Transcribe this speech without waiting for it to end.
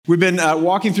We've been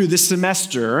walking through this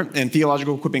semester in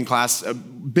theological equipping class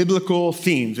biblical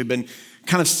themes. We've been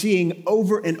kind of seeing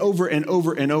over and over and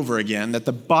over and over again that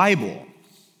the Bible,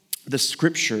 the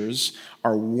scriptures,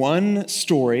 are one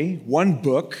story, one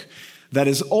book that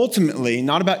is ultimately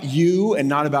not about you and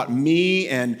not about me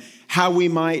and how we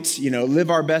might, live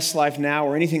our best life now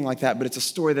or anything like that, but it's a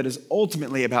story that is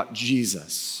ultimately about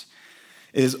Jesus.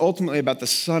 It is ultimately about the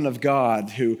Son of God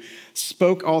who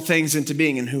spoke all things into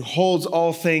being and who holds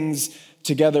all things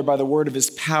together by the word of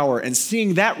his power. And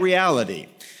seeing that reality,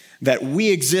 that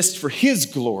we exist for his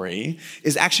glory,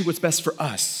 is actually what's best for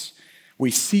us. We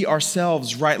see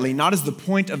ourselves rightly, not as the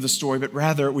point of the story, but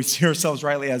rather we see ourselves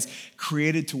rightly as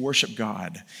created to worship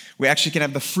God. We actually can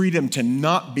have the freedom to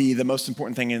not be the most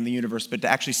important thing in the universe, but to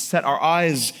actually set our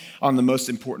eyes on the most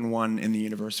important one in the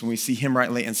universe when we see him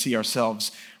rightly and see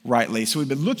ourselves rightly. So we've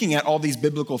been looking at all these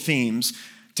biblical themes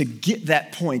to get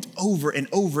that point over and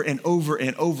over and over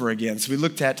and over again. So we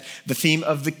looked at the theme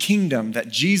of the kingdom, that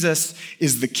Jesus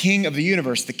is the king of the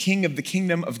universe, the king of the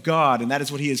kingdom of God, and that is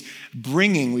what he is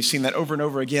bringing. We've seen that over and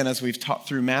over again as we've taught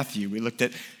through Matthew. We looked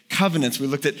at covenants, we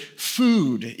looked at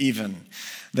food even,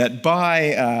 that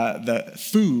by the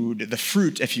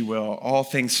fruit, if you will, all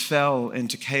things fell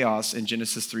into chaos in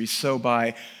Genesis 3, so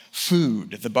by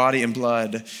food, the body and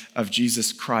blood of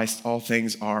Jesus Christ, all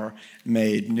things are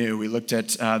made new. We looked at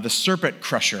the serpent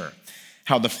crusher,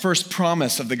 how the first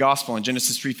promise of the gospel in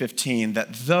Genesis 3:15,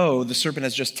 that though the serpent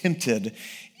has just tempted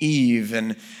Eve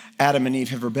and Adam and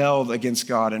Eve have rebelled against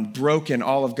God and broken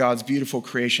all of God's beautiful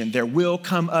creation, there will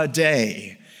come a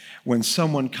day when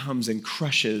someone comes and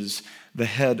crushes the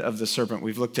head of the serpent.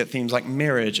 We've looked at themes like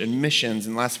marriage and missions,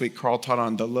 and last week Carl taught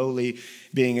on the lowly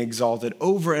being exalted.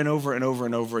 Over and over and over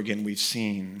and over again, we've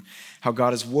seen how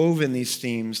God has woven these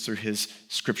themes through his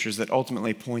scriptures that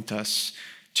ultimately point us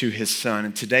to his Son.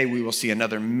 And today we will see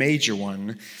another major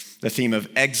one, the theme of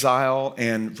exile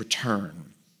and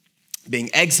return. Being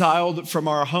exiled from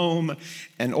our home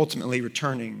and ultimately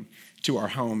returning to our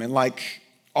home. And like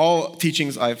all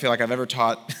teachings I feel like I've ever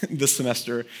taught this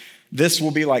semester, this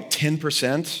will be like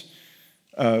 10%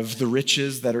 of the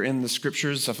riches that are in the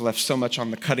scriptures. I've left so much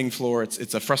on the cutting floor.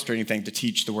 It's a frustrating thing to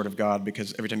teach the word of God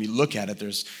because every time you look at it,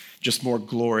 there's just more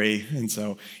glory. And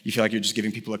so you feel like you're just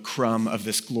giving people a crumb of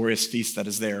this glorious feast that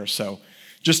is there. So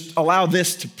just allow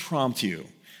this to prompt you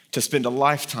to spend a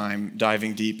lifetime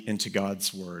diving deep into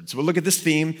God's word. So we'll look at this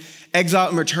theme, exile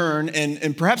and return,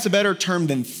 and perhaps a better term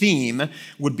than theme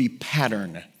would be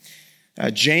pattern.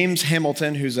 James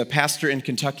Hamilton, who's a pastor in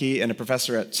Kentucky and a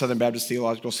professor at Southern Baptist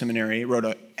Theological Seminary, wrote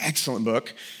an excellent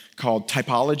book called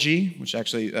Typology, which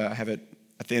actually I have it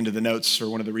at the end of the notes for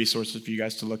one of the resources for you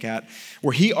guys to look at,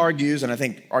 where he argues, and I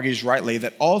think argues rightly,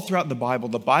 that all throughout the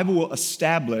Bible will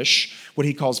establish what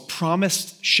he calls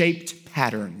promise-shaped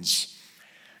patterns.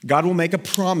 God will make a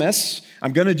promise,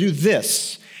 I'm going to do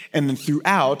this. And then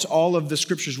throughout all of the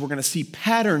scriptures, we're going to see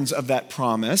patterns of that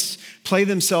promise play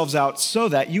themselves out so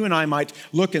that you and I might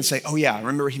look and say, oh yeah,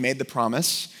 remember he made the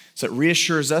promise. So it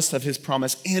reassures us of his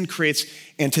promise and creates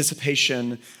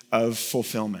anticipation of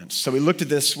fulfillment. So we looked at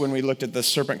this when we looked at the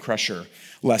serpent crusher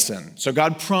lesson. So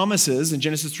God promises in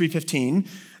Genesis 3:15,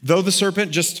 though the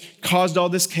serpent just caused all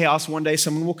this chaos, one day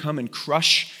someone will come and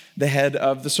crush the head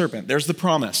of the serpent. There's the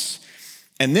promise.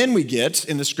 And then we get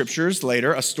in the scriptures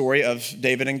later a story of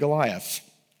David and Goliath,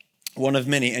 one of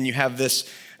many. And you have this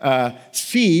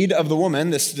seed of the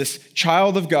woman, this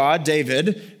child of God,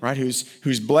 David, right,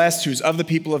 who's blessed, who's of the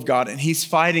people of God, and he's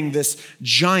fighting this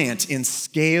giant in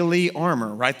scaly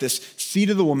armor, right? This seed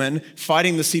of the woman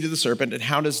fighting the seed of the serpent. And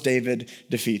how does David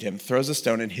defeat him? Throws a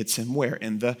stone and hits him where?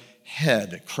 In the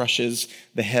head, crushes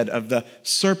the head of the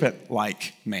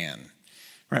serpent-like man.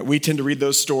 Right, we tend to read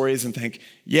those stories and think,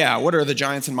 yeah, what are the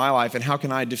giants in my life and how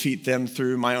can I defeat them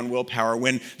through my own willpower?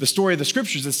 When the story of the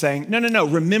scriptures is saying, no,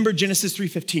 remember Genesis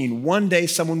 3:15, one day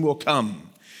someone will come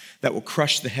that will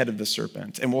crush the head of the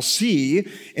serpent. And we'll see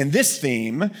in this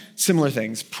theme similar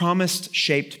things,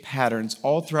 promised-shaped patterns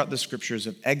all throughout the scriptures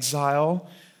of exile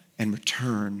and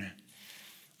return.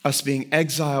 Us being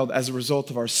exiled as a result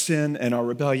of our sin and our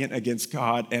rebellion against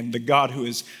God, and the God who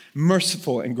is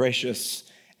merciful and gracious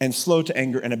and slow to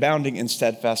anger and abounding in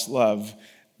steadfast love,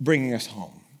 bringing us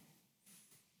home,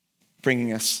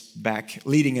 bringing us back,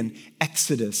 leading an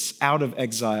exodus out of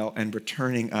exile and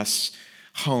returning us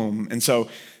home. And so,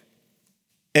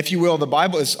 if you will, the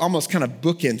Bible is almost kind of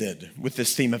bookended with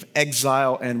this theme of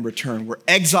exile and return. We're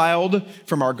exiled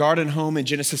from our garden home in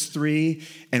Genesis 3,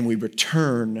 and we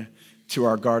return to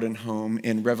our garden home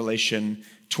in Revelation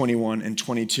 21, and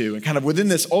 22. And kind of within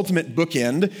this ultimate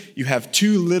bookend, you have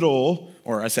two little,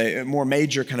 or I say more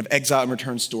major kind of exile and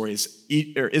return stories.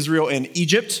 Israel in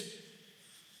Egypt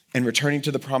and returning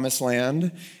to the promised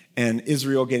land, and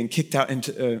Israel getting kicked out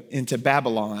into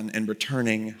Babylon and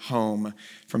returning home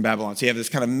from Babylon. So you have this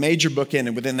kind of major bookend,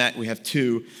 and within that we have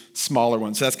two smaller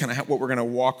ones. So that's kind of what we're going to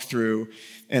walk through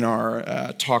in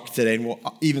our talk today, and we'll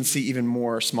even see even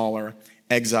more smaller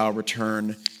exile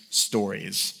return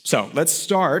stories. So let's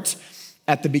start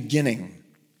at the beginning,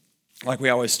 like we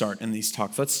always start in these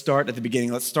talks. Let's start at the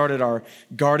beginning. Let's start at our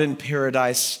garden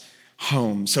paradise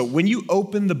home. So when you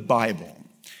open the Bible,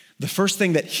 the first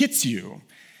thing that hits you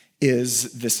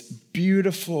is this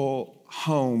beautiful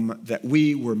home that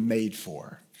we were made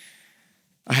for.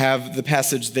 I have the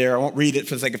passage there. I won't read it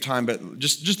for the sake of time, but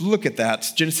just look at that.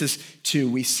 Genesis 2,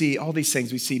 we see all these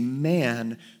things. We see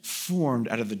man formed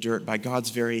out of the dirt by God's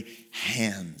very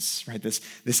hands, right?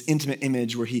 This intimate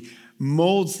image where he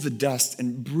molds the dust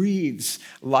and breathes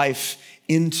life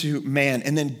into man.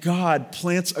 And then God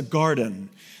plants a garden,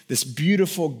 this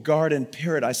beautiful garden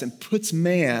paradise, and puts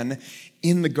man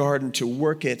in the garden to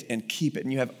work it and keep it.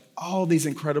 And you have all these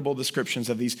incredible descriptions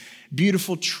of these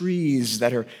beautiful trees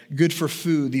that are good for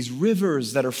food, these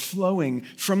rivers that are flowing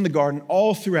from the garden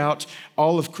all throughout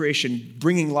all of creation,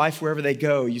 bringing life wherever they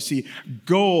go. You see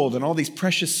gold and all these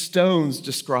precious stones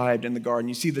described in the garden.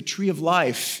 You see the tree of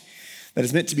life that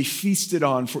is meant to be feasted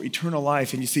on for eternal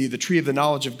life. And you see the tree of the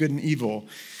knowledge of good and evil.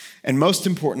 And most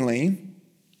importantly,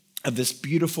 of this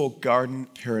beautiful garden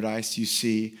paradise, you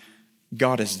see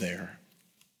God is there.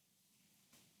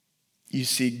 You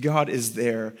see, God is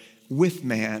there with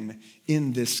man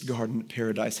in this garden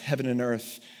paradise, heaven and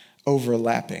earth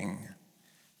overlapping.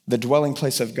 The dwelling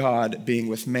place of God being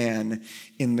with man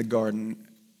in the garden.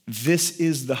 This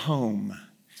is the home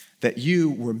that you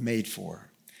were made for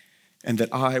and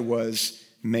that I was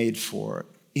made for,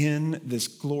 in this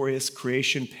glorious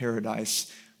creation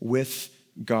paradise with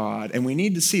God. And we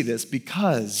need to see this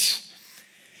because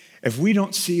if we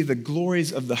don't see the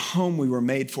glories of the home we were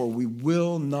made for, we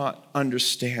will not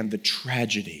understand the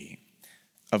tragedy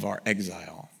of our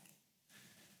exile.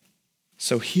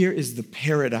 So here is the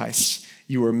paradise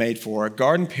you were made for, a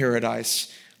garden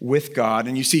paradise with God.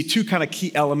 And you see two kind of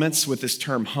key elements with this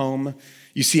term home.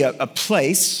 You see a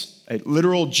place, a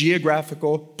literal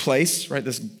geographical place, right?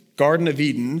 This Garden of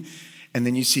Eden. And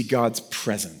then you see God's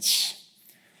presence.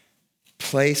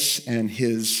 Place and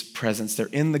his presence. They're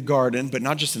in the garden, but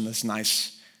not just in this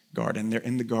nice garden. They're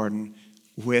in the garden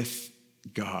with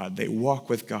God. They walk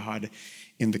with God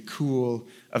in the cool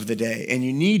of the day. And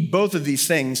you need both of these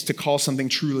things to call something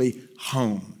truly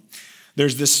home.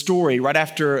 There's this story right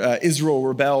after Israel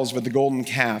rebels with the golden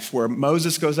calf where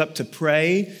Moses goes up to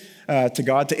pray to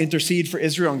God to intercede for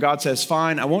Israel. And God says,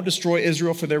 fine, I won't destroy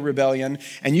Israel for their rebellion.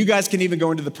 And you guys can even go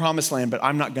into the promised land, but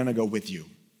I'm not going to go with you.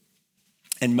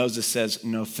 And Moses says,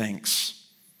 no thanks.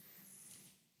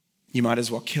 You might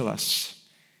as well kill us.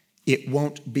 It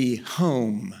won't be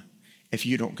home if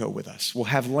you don't go with us. We'll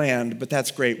have land, but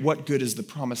that's great. What good is the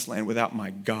promised land without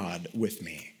my God with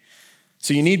me?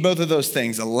 So you need both of those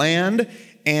things, a land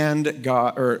and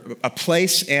God, or a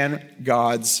place and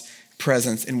God's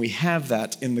presence. And we have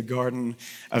that in the Garden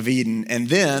of Eden. And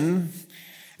then,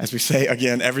 as we say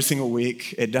again every single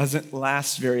week, it doesn't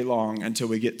last very long until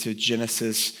we get to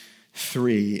Genesis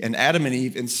 3. And Adam and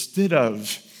Eve, instead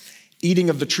of eating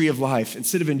of the tree of life,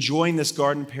 instead of enjoying this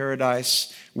garden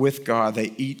paradise with God,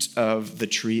 they eat of the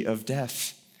tree of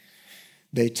death.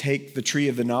 They take the tree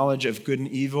of the knowledge of good and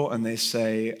evil and they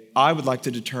say, I would like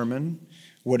to determine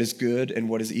what is good and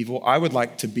what is evil. I would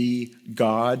like to be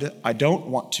God. I don't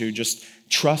want to just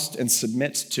trust and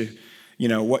submit to,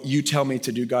 what you tell me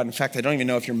to do, God. In fact, I don't even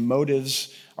know if your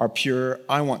motives are pure.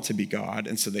 I want to be God.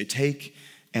 And so they take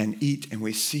and eat, and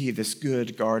we see this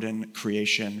good garden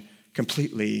creation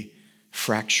completely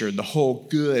fractured. The whole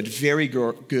good, very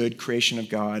good creation of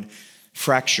God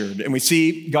fractured. And we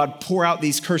see God pour out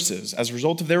these curses. As a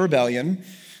result of their rebellion,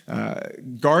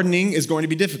 gardening is going to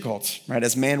be difficult, right?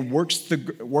 As man works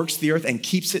the earth and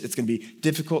keeps it, it's going to be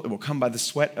difficult. It will come by the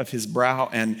sweat of his brow,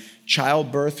 and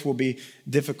childbirth will be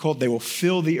difficult. They will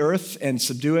fill the earth and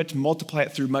subdue it, multiply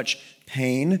it through much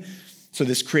pain. So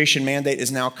this creation mandate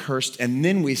is now cursed. And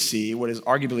then we see what is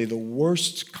arguably the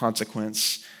worst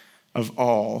consequence of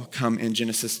all come in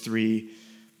Genesis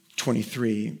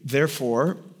 3:23.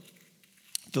 Therefore,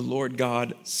 the Lord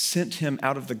God sent him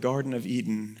out of the Garden of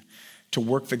Eden to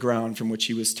work the ground from which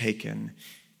he was taken.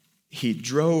 He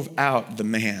drove out the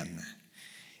man.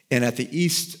 And at the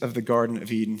east of the Garden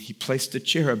of Eden, he placed a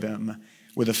cherubim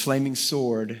with a flaming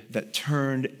sword that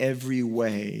turned every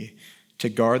way to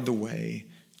guard the way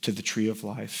to the tree of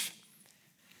life.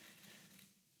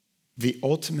 The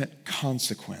ultimate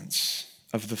consequence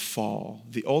of the fall,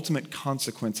 the ultimate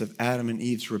consequence of Adam and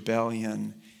Eve's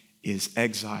rebellion is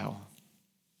exile.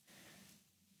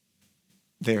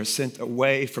 They are sent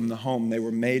away from the home they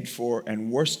were made for,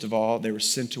 and worst of all, they were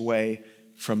sent away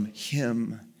from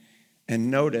Him. And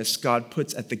notice, God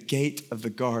puts at the gate of the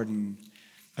garden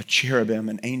a cherubim,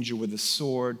 an angel with a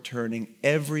sword, turning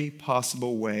every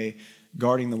possible way,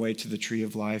 guarding the way to the tree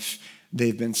of life.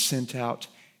 They've been sent out,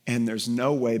 and there's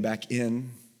no way back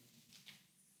in.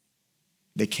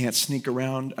 They can't sneak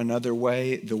around another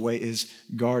way. The way is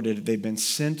guarded. They've been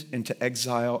sent into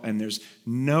exile, and there's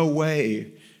no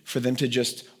way for them to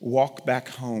just walk back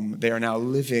home. They are now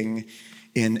living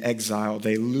in exile.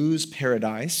 They lose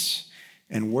paradise,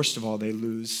 and worst of all, they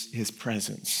lose His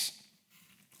presence.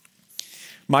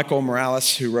 Michael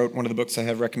Morales, who wrote one of the books I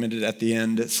have recommended at the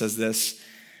end, says this: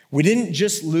 "We didn't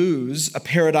just lose a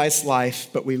paradise life,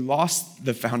 but we lost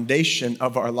the foundation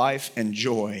of our life and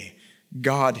joy,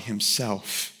 God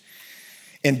Himself.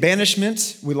 In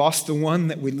banishment, we lost the one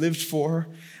that we lived for.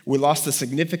 We lost the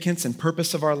significance and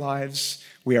purpose of our lives.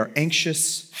 We are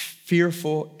anxious,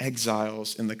 fearful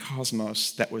exiles in the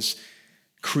cosmos that was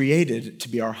created to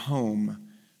be our home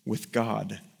with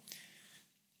God."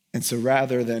 And so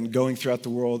rather than going throughout the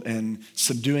world and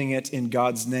subduing it in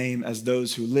God's name as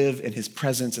those who live in His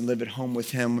presence and live at home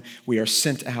with Him, we are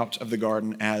sent out of the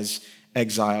garden as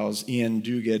exiles. Ian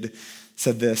Duguid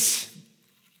said this: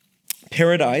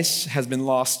 "Paradise has been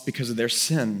lost because of their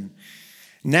sin.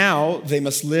 Now they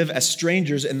must live as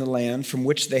strangers in the land from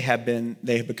which they have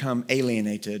become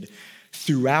alienated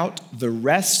throughout the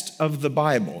rest of the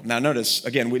Bible." Now notice,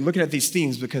 again, we're looking at these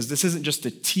themes because this isn't just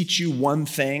to teach you one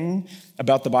thing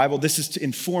about the Bible. This is to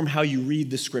inform how you read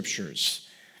the scriptures.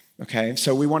 Okay,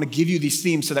 so we want to give you these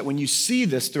themes so that when you see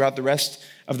this throughout the rest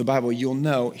of the Bible, you'll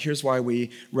know here's why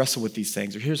we wrestle with these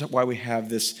things, or here's why we have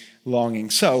this longing.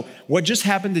 So what just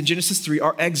happened in Genesis 3,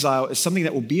 our exile, is something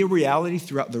that will be a reality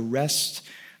throughout the rest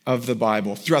of the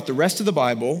Bible. Throughout the rest of the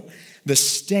Bible, the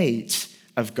state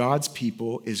of God's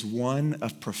people is one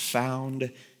of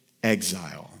profound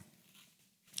exile,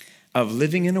 of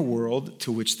living in a world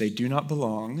to which they do not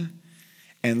belong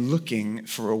and looking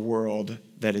for a world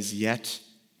that is yet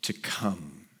to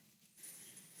come.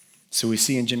 So we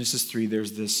see in Genesis 3,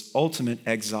 there's this ultimate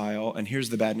exile, and here's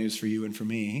the bad news for you and for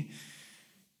me.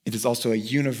 It is also a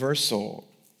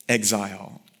universal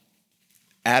exile.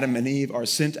 Adam and Eve are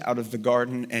sent out of the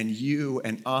garden, and you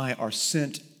and I are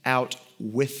sent out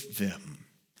with them.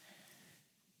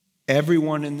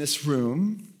 Everyone in this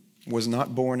room was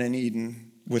not born in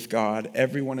Eden with God.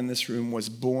 Everyone in this room was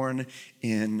born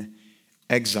in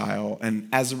exile. And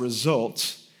as a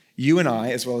result, you and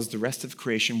I, as well as the rest of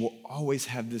creation, will always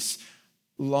have this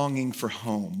longing for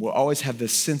home. We'll always have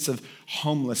this sense of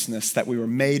homelessness, that we were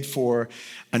made for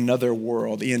another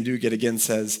world. Ian Duguid again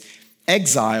says,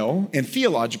 "Exile, in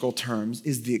theological terms,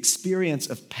 is the experience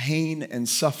of pain and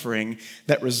suffering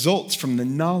that results from the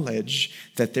knowledge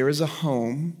that there is a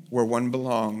home where one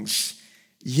belongs,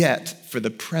 yet for the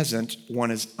present,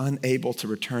 one is unable to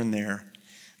return there.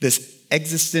 This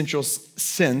existential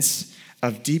sense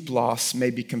of deep loss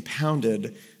may be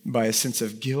compounded by a sense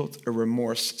of guilt or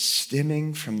remorse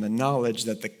stemming from the knowledge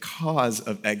that the cause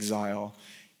of exile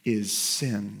is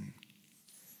sin."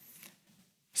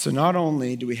 So not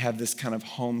only do we have this kind of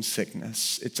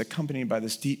homesickness, it's accompanied by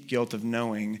this deep guilt of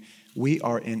knowing we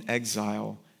are in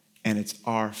exile and it's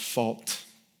our fault.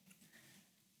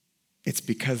 It's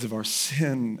because of our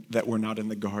sin that we're not in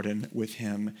the garden with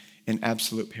Him in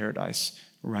absolute paradise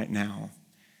right now.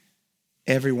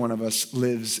 Every one of us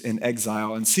lives in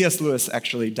exile. And C.S. Lewis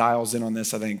actually dials in on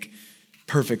this, I think,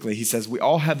 perfectly. He says, we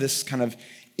all have this kind of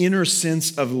inner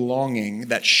sense of longing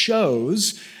that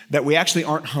shows that we actually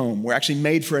aren't home. We're actually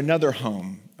made for another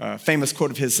home. A famous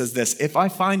quote of his says this: "If I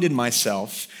find in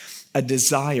myself a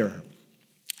desire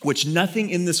which nothing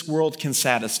in this world can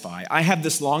satisfy, I have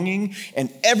this longing,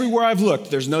 and everywhere I've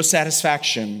looked, there's no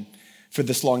satisfaction for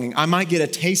this longing. I might get a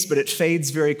taste, but it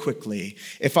fades very quickly.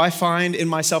 If I find in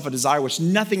myself a desire which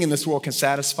nothing in this world can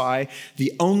satisfy,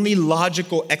 the only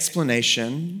logical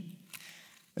explanation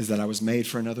is that I was made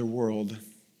for another world."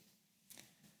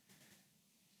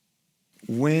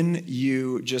 When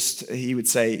you he would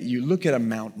say, you look at a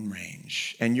mountain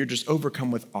range and you're just overcome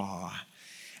with awe,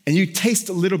 and you taste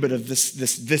a little bit of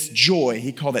this joy.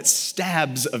 He called it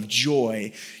stabs of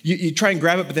joy. You try and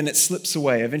grab it, but then it slips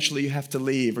away. Eventually you have to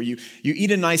leave. Or you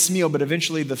eat a nice meal, but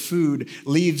eventually the food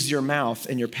leaves your mouth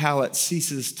and your palate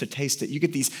ceases to taste it. You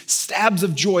get these stabs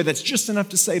of joy that's just enough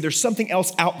to say there's something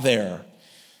else out there.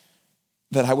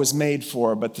 that I was made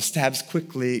for, but the stabs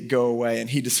quickly go away. And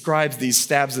he describes these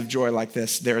stabs of joy like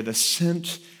this. They're the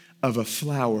scent of a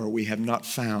flower we have not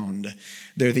found.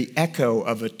 They're the echo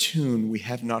of a tune we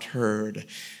have not heard.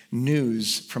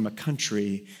 News from a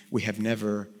country we have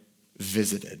never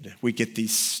visited. We get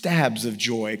these stabs of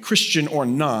joy, Christian or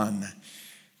non,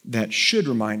 that should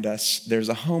remind us there's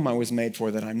a home I was made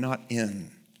for that I'm not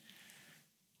in,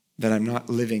 that I'm not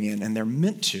living in. And they're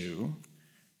meant to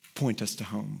point us to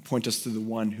home, point us to the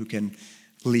one who can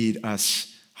lead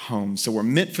us home. So we're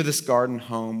meant for this garden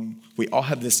home. We all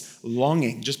have this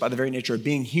longing, just by the very nature of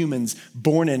being humans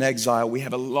born in exile. We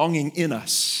have a longing in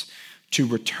us to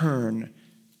return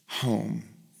home,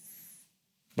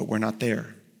 but we're not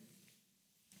there.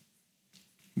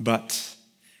 But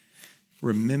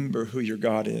remember who your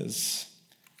God is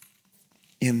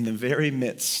in the very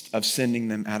midst of sending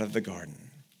them out of the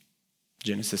garden.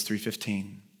 Genesis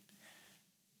 3:15.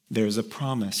 There's a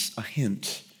promise, a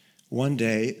hint. One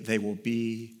day they will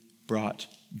be brought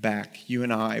back. You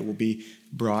and I will be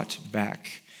brought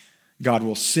back. God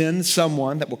will send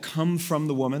someone that will come from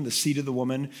the woman, the seed of the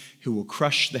woman, who will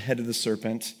crush the head of the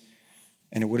serpent.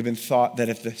 And it would have been thought that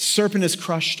if the serpent is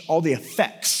crushed, all the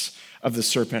effects of the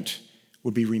serpent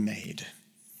would be remade,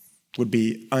 would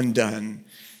be undone.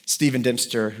 Stephen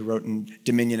Dempster, who wrote in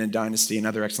Dominion and Dynasty,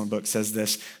 another excellent book, says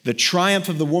this: the triumph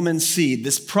of the woman's seed,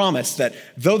 this promise that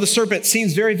though the serpent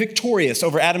seems very victorious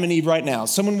over Adam and Eve right now,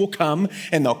 someone will come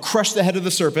and they'll crush the head of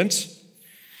the serpent.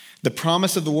 The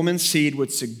promise of the woman's seed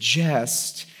would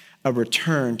suggest a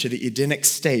return to the Edenic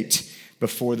state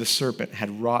before the serpent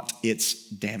had wrought its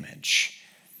damage.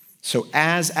 So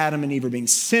as Adam and Eve are being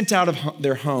sent out of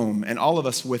their home, and all of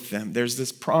us with them, there's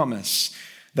this promise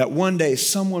that one day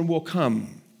someone will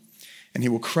come and he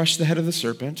will crush the head of the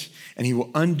serpent, and he will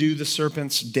undo the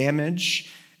serpent's damage,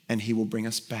 and he will bring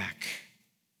us back.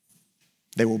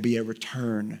 There will be a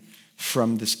return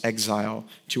from this exile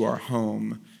to our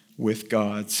home with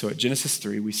God. So at Genesis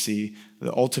 3, we see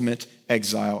the ultimate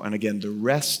exile. And again, the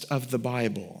rest of the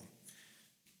Bible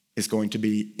is going to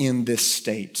be in this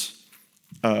state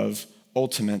of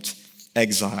ultimate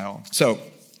exile. So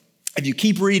if you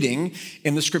keep reading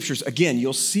in the scriptures, again,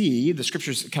 you'll see the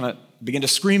scriptures kind of begin to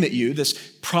scream at you this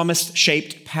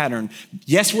promise-shaped pattern.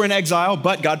 Yes, we're in exile,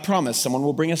 but God promised someone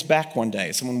will bring us back one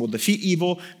day. Someone will defeat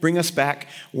evil, bring us back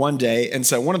one day. And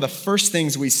so one of the first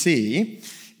things we see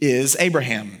is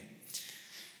Abraham.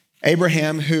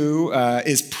 Abraham, who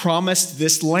is promised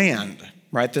this land,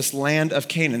 right? This land of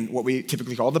Canaan, what we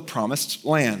typically call the promised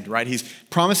land, right? He's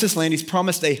promised this land. He's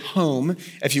promised a home,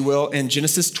 if you will, in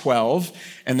Genesis 12.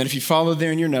 And then if you follow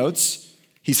there in your notes,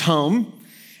 he's home.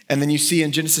 And then you see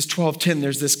in Genesis 12:10,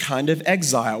 there's this kind of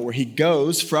exile where he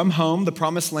goes from home, the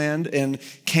promised land in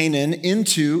Canaan,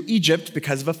 into Egypt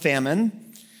because of a famine.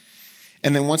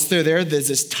 And then once they're there, there's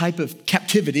this type of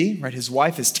captivity, right? His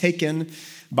wife is taken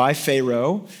by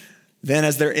Pharaoh. Then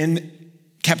as they're in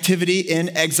captivity, in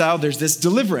exile, there's this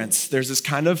deliverance. There's this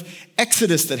kind of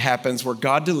exodus that happens where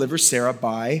God delivers Sarah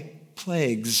by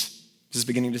plagues. Is this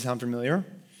beginning to sound familiar?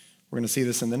 We're going to see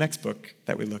this in the next book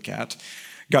that we look at.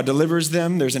 God delivers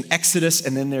them, there's an exodus,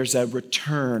 and then there's a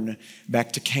return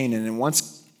back to Canaan. And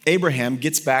once Abraham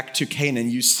gets back to Canaan,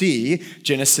 you see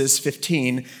Genesis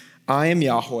 15, I am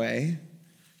Yahweh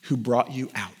who brought you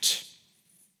out.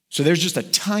 So there's just a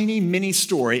tiny mini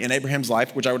story in Abraham's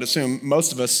life, which I would assume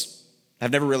most of us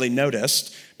have never really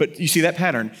noticed, but you see that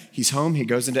pattern. He's home, he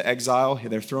goes into exile,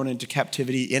 they're thrown into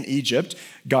captivity in Egypt.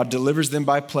 God delivers them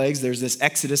by plagues. There's this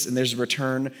exodus and there's a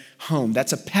return home.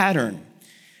 That's a pattern.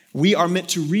 We are meant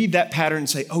to read that pattern and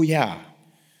say, oh yeah,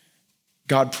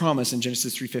 God promised in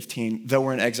Genesis 3:15, though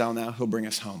we're in exile now, he'll bring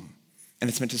us home. And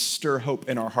it's meant to stir hope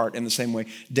in our heart in the same way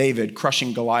David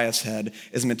crushing Goliath's head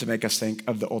is meant to make us think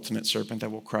of the ultimate serpent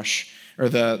that will crush, or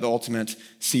the ultimate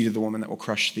seed of the woman that will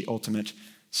crush the ultimate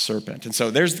serpent. And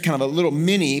so there's kind of a little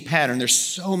mini pattern. There's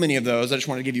so many of those. I just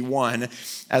want to give you one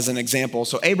as an example.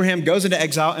 So Abraham goes into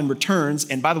exile and returns.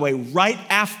 And by the way, right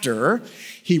after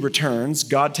he returns,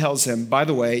 God tells him, by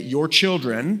the way, your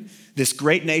children, this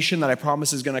great nation that I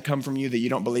promise is going to come from you that you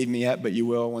don't believe me yet, but you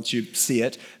will once you see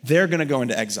it, they're going to go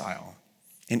into exile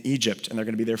in Egypt. And they're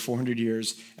going to be there 400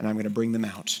 years. And I'm going to bring them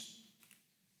out,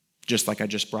 just like I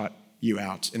just brought you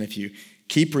out. And if you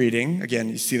keep reading, again,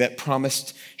 you see that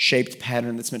promised-shaped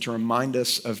pattern that's meant to remind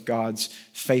us of God's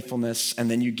faithfulness.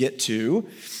 And then you get to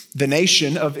the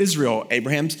nation of Israel,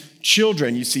 Abraham's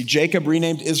children. You see Jacob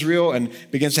renamed Israel and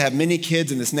begins to have many kids,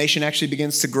 and this nation actually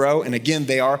begins to grow. And again,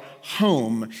 they are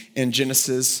home in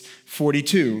Genesis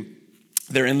 42.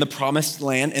 They're in the promised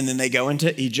land, and then they go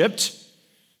into Egypt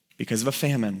because of a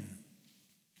famine.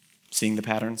 Seeing the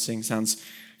pattern? Seeing sounds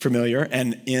familiar.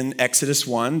 And in Exodus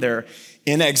 1, they're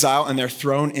in exile and they're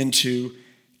thrown into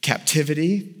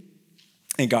captivity.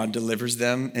 And God delivers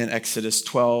them in Exodus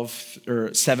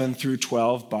 7 through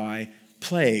 12 by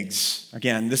plagues.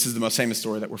 Again, this is the most famous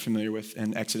story that we're familiar with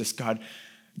in Exodus. God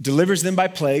delivers them by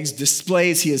plagues,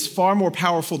 displays he is far more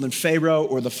powerful than Pharaoh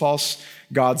or the false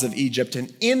gods of Egypt.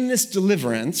 And in this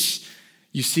deliverance,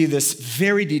 you see this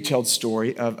very detailed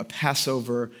story of a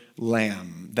Passover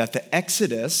lamb, that the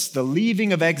Exodus, the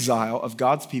leaving of exile of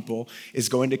God's people, is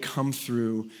going to come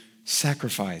through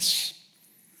sacrifice.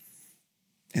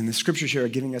 And the scriptures here are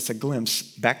giving us a glimpse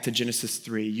back to Genesis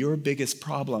 3. Your biggest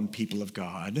problem, people of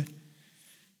God,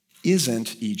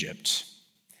 isn't Egypt.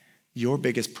 Your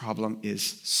biggest problem is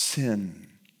sin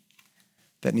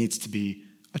that needs to be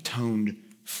atoned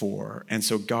for. And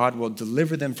so God will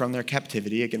deliver them from their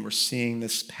captivity. Again, we're seeing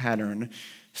this pattern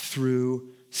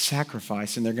through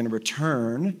sacrifice, and they're going to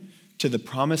return to the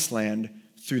promised land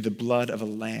through the blood of a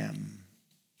lamb.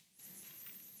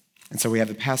 And so we have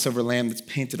the Passover lamb that's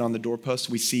painted on the doorpost.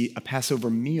 We see a Passover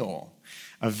meal,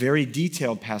 a very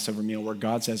detailed Passover meal where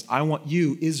God says, I want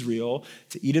you, Israel,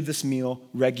 to eat of this meal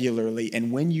regularly.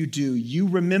 And when you do, you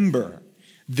remember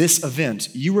this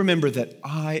event. You remember that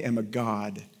I am a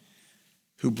God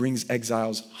who brings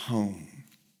exiles home.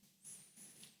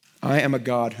 I am a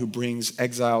God who brings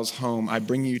exiles home. I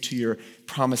bring you to your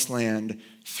promised land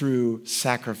through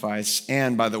sacrifice.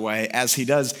 And by the way, as he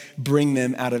does bring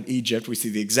them out of Egypt, we see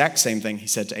the exact same thing he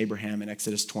said to Abraham in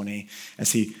Exodus 20.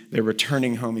 As they're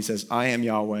returning home, he says, I am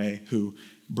Yahweh who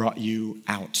brought you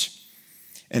out.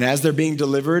 And as they're being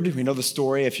delivered, we know the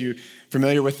story. If you're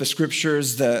familiar with the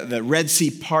scriptures, the Red Sea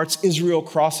parts, Israel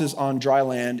crosses on dry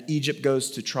land. Egypt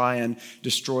goes to try and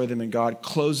destroy them, and God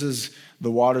closes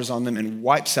the waters on them and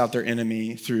wipes out their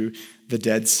enemy through the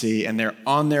Dead Sea. And they're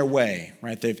on their way,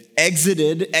 right? They've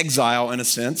exited exile in a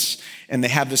sense, and they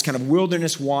have this kind of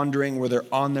wilderness wandering where they're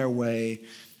on their way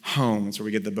home. That's where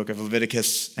we get the book of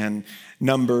Leviticus and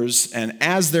Numbers. And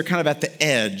as they're kind of at the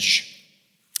edge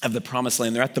of the promised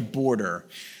land, they're at the border.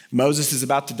 Moses is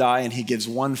about to die, and he gives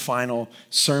one final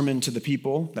sermon to the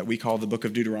people that we call the book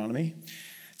of Deuteronomy.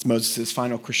 It's Moses'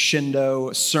 final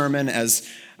crescendo sermon as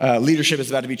leadership is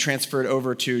about to be transferred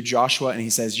over to Joshua, and he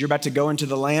says, you're about to go into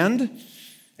the land,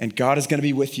 and God is going to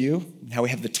be with you. Now we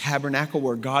have the tabernacle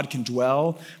where God can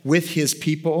dwell with his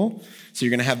people. So you're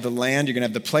going to have the land, you're going to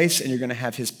have the place, and you're going to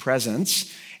have his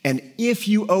presence. And if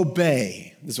you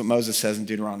obey, this is what Moses says in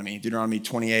Deuteronomy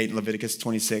 28, Leviticus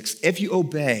 26, if you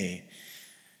obey,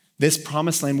 this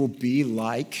promised land will be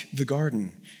like the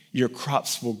garden. Your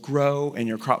crops will grow and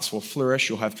your crops will flourish.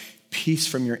 You'll have peace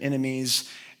from your enemies.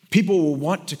 People will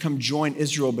want to come join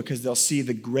Israel because they'll see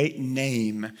the great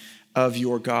name of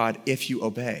your God if you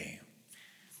obey.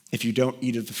 If you don't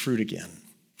eat of the fruit again,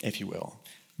 if you will.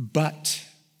 But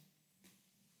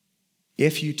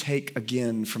if you take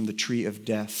again from the tree of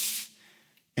death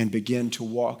and begin to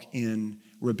walk in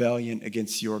rebellion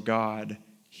against your God,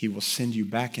 he will send you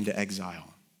back into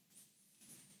exile.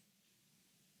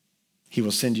 He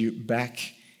will send you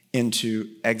back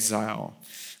into exile.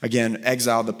 Again,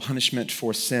 exile, the punishment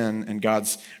for sin, and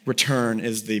God's return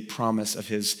is the promise of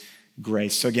his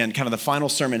grace. So again, kind of the final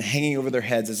sermon hanging over their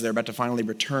heads as they're about to finally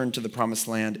return to the promised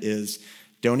land is,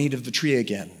 don't eat of the tree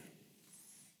again.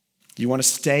 You want to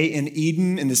stay in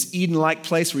Eden, in this Eden-like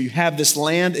place where you have this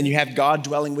land and you have God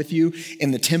dwelling with you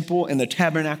in the temple, in the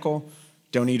tabernacle,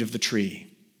 don't eat of the tree.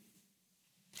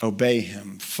 Obey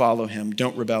him, follow him,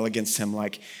 don't rebel against him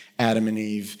like Adam and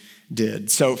Eve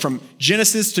did. So from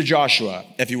Genesis to Joshua,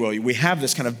 if you will, we have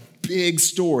this kind of big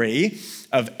story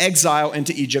of exile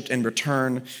into Egypt and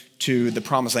return to the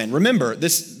promised land. Remember,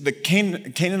 the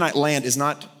Canaanite land is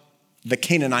not the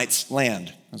Canaanites'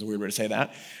 land. That's a weird way to say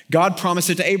that. God promised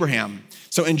it to Abraham.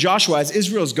 So in Joshua, as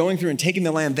Israel is going through and taking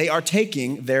the land, they are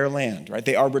taking their land, right?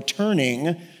 They are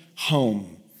returning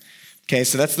home. Okay,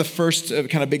 so that's the first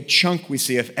kind of big chunk we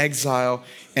see of exile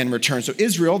and return. So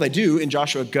Israel, they do in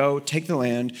Joshua go take the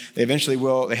land. They eventually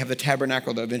will. They have the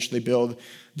tabernacle. They'll eventually build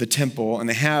the temple. And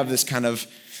they have this kind of,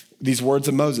 these words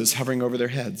of Moses hovering over their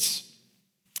heads.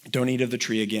 Don't eat of the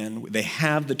tree again. They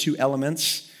have the two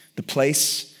elements, the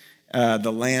place,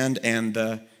 the land, and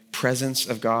the presence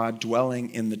of God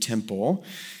dwelling in the temple.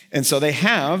 And so they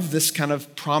have this kind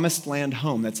of promised land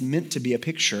home that's meant to be a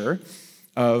picture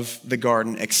of the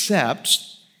garden,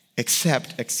 except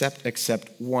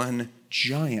one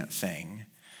giant thing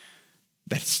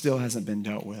that still hasn't been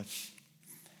dealt with.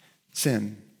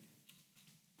 Sin.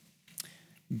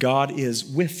 God is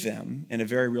with them in a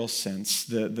very real sense.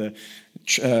 The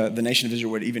nation of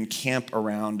Israel would even camp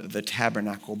around the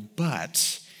tabernacle,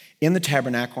 but in the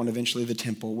tabernacle and eventually the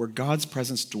temple, where God's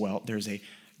presence dwelt, there's a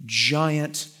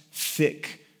giant,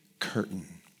 thick curtain.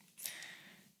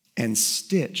 And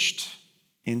stitched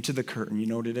into the curtain, you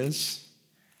know what it is?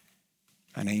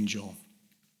 An angel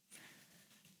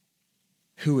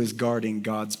who is guarding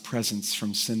God's presence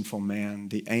from sinful man,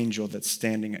 the angel that's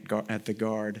standing at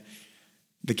the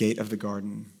gate of the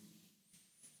garden.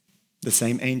 The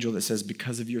same angel that says,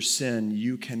 because of your sin,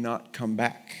 you cannot come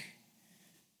back,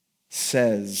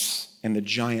 says in the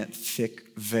giant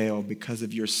thick veil, because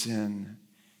of your sin,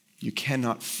 you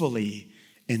cannot fully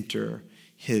enter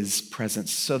his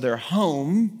presence. So they're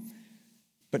home,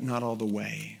 but not all the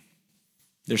way.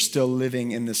 They're still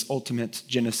living in this ultimate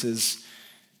Genesis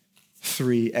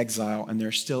 3 exile, and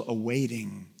they're still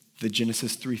awaiting the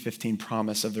Genesis 3:15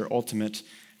 promise of their ultimate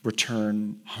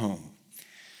return home.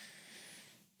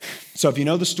 So if you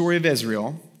know the story of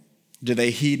Israel, do they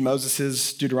heed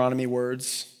Moses' Deuteronomy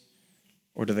words,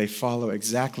 or do they follow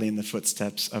exactly in the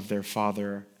footsteps of their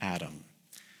father Adam?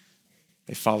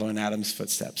 They follow in Adam's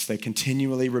footsteps. They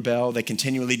continually rebel. They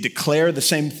continually declare the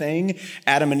same thing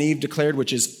Adam and Eve declared,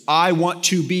 which is, I want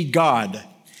to be God.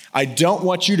 I don't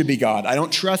want you to be God. I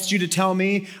don't trust you to tell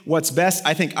me what's best.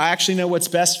 I think I actually know what's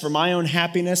best for my own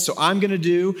happiness, so I'm going to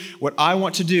do what I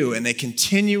want to do. And they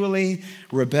continually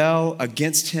rebel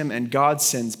against him, and God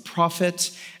sends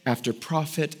prophet after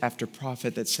prophet after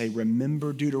prophet that say,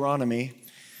 remember Deuteronomy.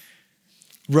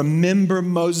 Remember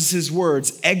Moses'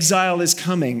 words. Exile is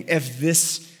coming if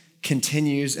this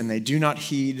continues, and they do not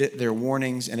heed their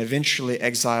warnings, and eventually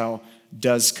exile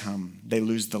does come. They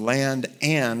lose the land,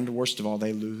 and worst of all,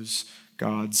 they lose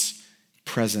God's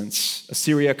presence.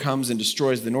 Assyria comes and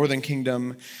destroys the northern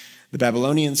kingdom. The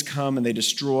Babylonians come and they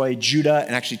destroy Judah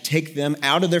and actually take them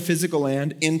out of their physical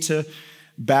land into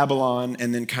Babylon,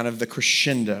 and then kind of the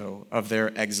crescendo of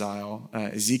their exile.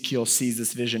 Ezekiel sees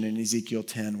this vision in Ezekiel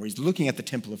 10, where he's looking at the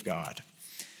temple of God,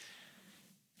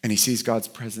 and he sees God's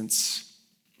presence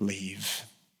leave.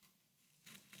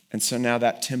 And so now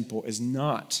that temple is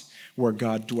not where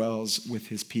God dwells with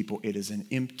his people. It is an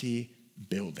empty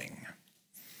building.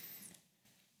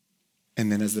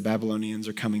 And then as the Babylonians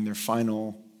are coming, their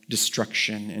final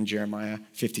destruction in Jeremiah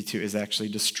 52 is actually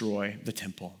destroy the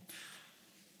temple.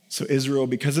 So Israel,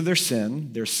 because of their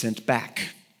sin, they're sent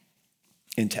back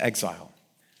into exile.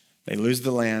 They lose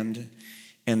the land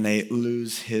and they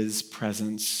lose his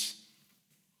presence.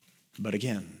 But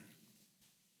again,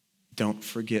 don't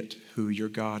forget who your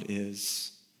God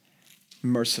is.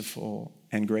 Merciful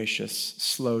and gracious,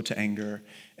 slow to anger,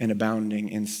 and abounding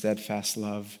in steadfast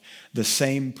love. The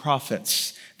same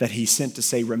prophets that he sent to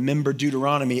say, remember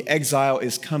Deuteronomy, exile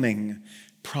is coming,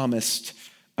 promised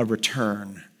a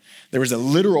return. There was a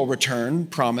literal return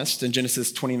promised in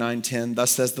Genesis 29:10.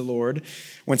 Thus says the Lord,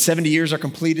 when 70 years are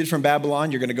completed from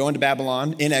Babylon, you're going to go into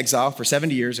Babylon in exile for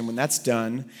 70 years. And when that's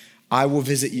done, I will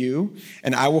visit you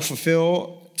and I will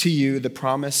fulfill to you the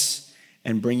promise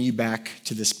and bring you back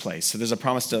to this place. So there's a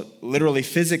promise to literally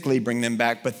physically bring them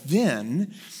back. But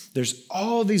then there's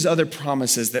all these other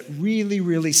promises that really,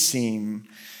 really seem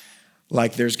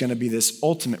like there's going to be this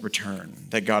ultimate return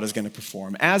that God is going to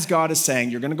perform. As God is saying,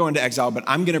 you're going to go into exile, but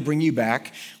I'm going to bring you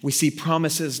back. We see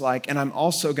promises like, and I'm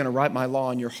also going to write my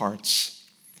law in your hearts.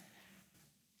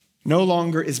 No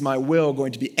longer is my will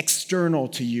going to be external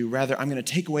to you. Rather, I'm going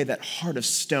to take away that heart of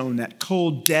stone, that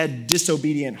cold, dead,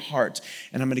 disobedient heart,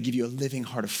 and I'm going to give you a living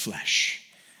heart of flesh.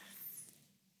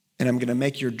 And I'm going to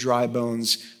make your dry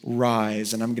bones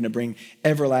rise, and I'm going to bring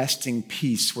everlasting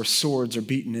peace where swords are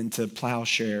beaten into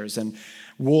plowshares and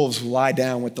wolves lie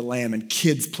down with the lamb and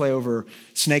kids play over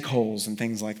snake holes and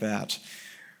things like that.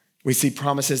 We see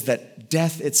promises that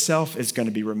death itself is going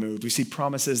to be removed. We see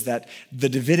promises that the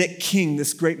Davidic king,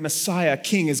 this great Messiah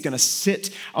king, is going to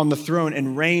sit on the throne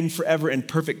and reign forever in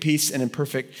perfect peace and in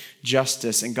perfect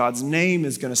justice. And God's name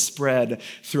is going to spread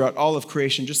throughout all of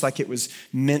creation just like it was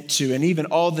meant to. And even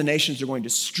all the nations are going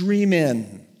to stream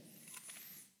in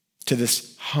to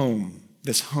this home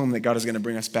that God is going to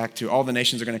bring us back to. All the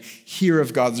nations are going to hear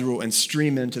of God's rule and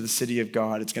stream into the city of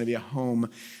God. It's going to be a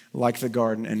home like the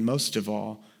garden. And most of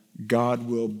all, God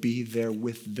will be there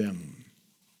with them.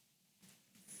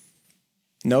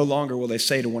 No longer will they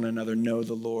say to one another, know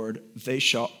the Lord. They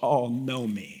shall all know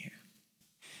me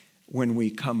when we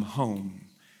come home.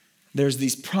 There's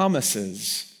these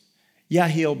promises. Yeah,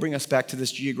 he'll bring us back to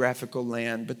this geographical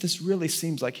land, but this really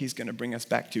seems like he's going to bring us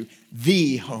back to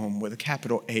the home with a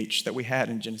capital H that we had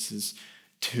in Genesis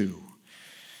 2.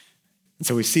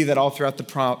 So we see that all throughout the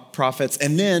prophets.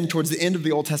 And then towards the end of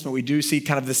the Old Testament, we do see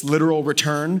kind of this literal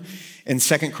return in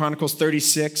 2 Chronicles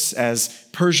 36 as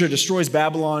Persia destroys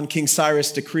Babylon, King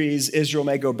Cyrus decrees Israel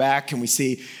may go back. And we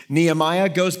see Nehemiah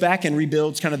goes back and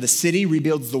rebuilds kind of the city,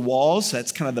 rebuilds the walls.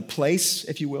 That's kind of the place,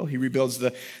 if you will. He rebuilds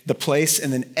the place.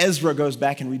 And then Ezra goes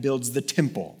back and rebuilds the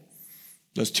temple.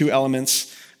 Those two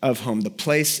elements of home, the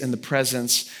place and the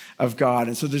presence of God.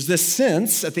 And so there's this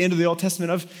sense at the end of the Old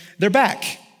Testament of they're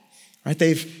back. Right?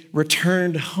 They've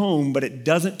returned home, but it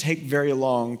doesn't take very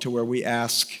long to where we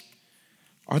ask,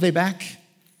 are they back?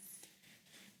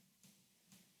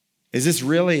 Is this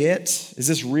really it? Is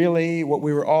this really what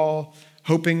we were all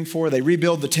hoping for? They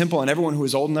rebuild the temple, and everyone who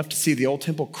was old enough to see the old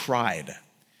temple cried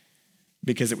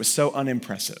because it was so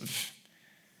unimpressive.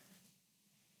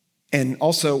 And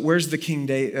also, where's the King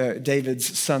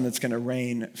David's son that's going to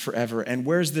reign forever? And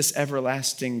where's this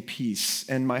everlasting peace?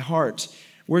 And my heart,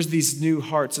 where's these new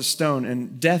hearts of stone?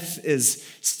 And death is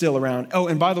still around. Oh,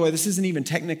 and by the way, this isn't even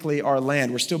technically our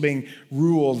land. We're still being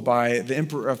ruled by the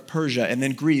emperor of Persia and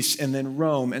then Greece and then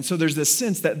Rome. And so there's this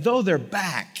sense that though they're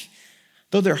back,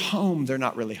 though they're home, they're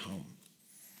not really home.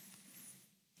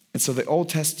 And so the Old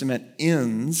Testament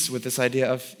ends with this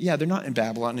idea of, yeah, they're not in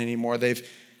Babylon anymore. They've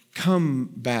come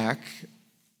back,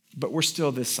 but we're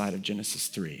still this side of Genesis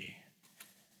 3.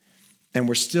 And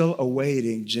we're still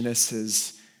awaiting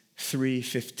Genesis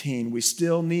 3:15. We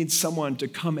still need someone to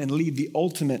come and lead the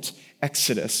ultimate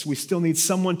exodus. We still need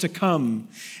someone to come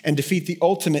and defeat the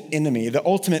ultimate enemy, the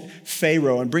ultimate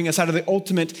Pharaoh, and bring us out of the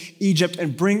ultimate Egypt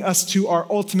and bring us to our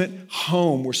ultimate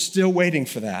home. We're still waiting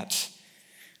for that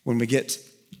when we get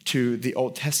to the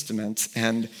Old Testament.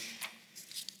 And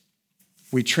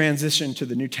we transition to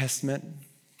the New Testament.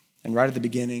 And right at the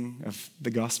beginning of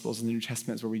the Gospels in the New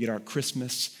Testament is where we get our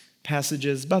Christmas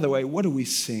passages. By the way, what do we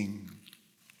sing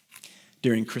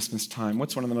during Christmas time?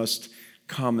 What's one of the most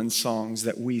common songs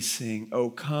that we sing? O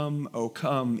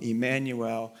come,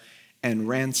 Emmanuel, and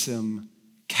ransom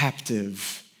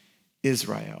captive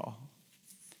Israel,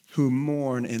 who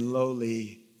mourn in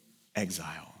lowly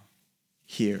exile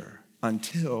here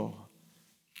until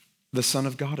the Son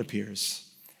of God appears.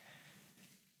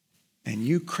 And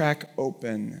you crack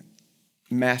open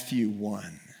Matthew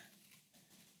 1,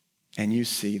 and you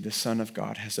see the Son of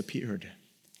God has appeared.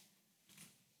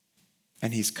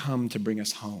 And he's come to bring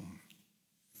us home.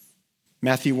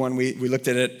 Matthew 1, we looked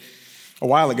at it a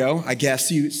while ago, I guess.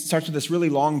 You start with this really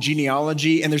long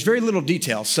genealogy, and there's very little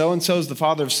detail. So-and-so is the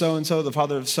father of so-and-so, the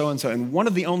father of so-and-so. And one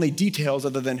of the only details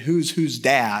other than who's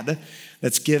dad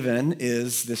that's given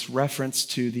is this reference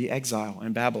to the exile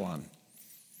in Babylon.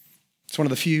 It's one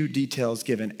of the few details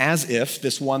given, as if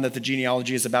this one that the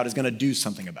genealogy is about is going to do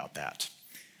something about that.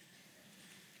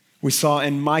 We saw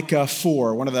in Micah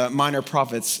 4, one of the minor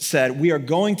prophets said,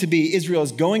 Israel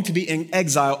is going to be in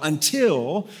exile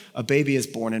until a baby is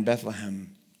born in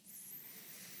Bethlehem.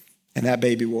 And that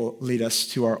baby will lead us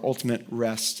to our ultimate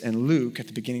rest. And Luke, at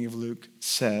the beginning of Luke,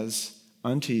 says,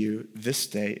 unto you this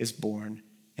day is born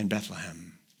in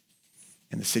Bethlehem,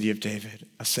 in the city of David,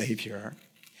 a Savior,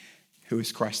 who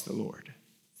is Christ the Lord.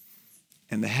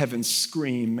 And the heavens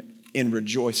scream in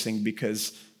rejoicing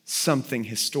because something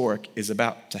historic is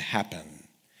about to happen.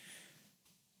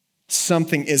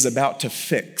 Something is about to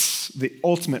fix the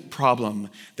ultimate problem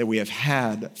that we have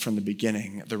had from the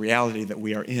beginning, the reality that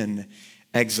we are in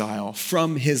exile.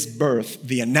 From his birth,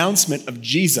 the announcement of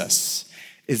Jesus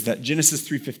is that Genesis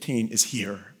 3:15 is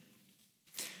here.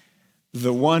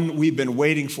 The one we've been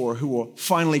waiting for, who will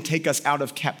finally take us out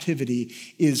of captivity,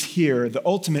 is here. The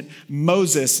ultimate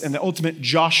Moses and the ultimate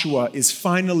Joshua is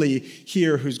finally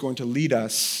here, who's going to lead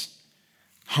us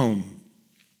home.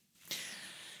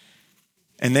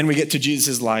 And then we get to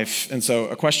Jesus' life. And so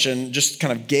a question, just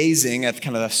kind of gazing at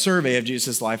kind of the survey of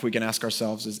Jesus' life, we can ask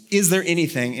ourselves is there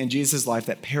anything in Jesus' life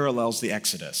that parallels the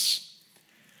Exodus?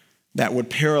 That would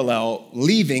parallel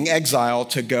leaving exile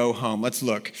to go home. Let's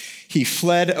look. He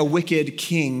fled a wicked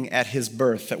king at his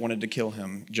birth that wanted to kill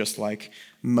him, just like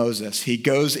Moses. He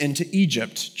goes into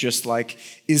Egypt, just like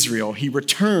Israel. He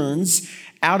returns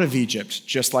out of Egypt,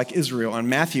 just like Israel. And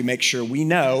Matthew makes sure we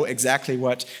know exactly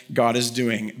what God is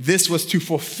doing. This was to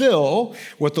fulfill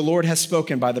what the Lord has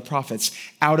spoken by the prophets.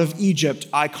 Out of Egypt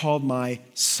I called my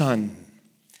son.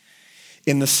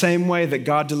 In the same way that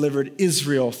God delivered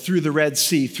Israel through the Red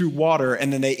Sea, through water,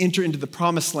 and then they enter into the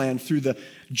promised land through the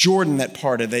Jordan that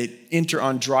parted. They enter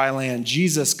on dry land.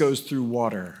 Jesus goes through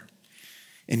water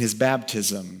in his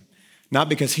baptism. Not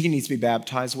because he needs to be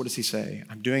baptized. What does he say?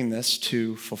 I'm doing this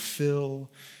to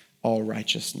fulfill all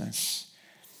righteousness.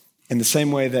 In the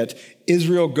same way that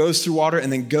Israel goes through water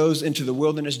and then goes into the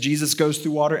wilderness, Jesus goes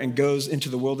through water and goes into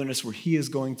the wilderness where he is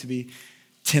going to be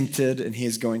tempted and he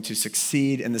is going to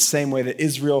succeed. In the same way that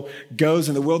Israel goes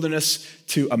in the wilderness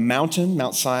to a mountain,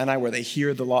 Mount Sinai, where they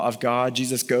hear the law of God,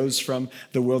 Jesus goes from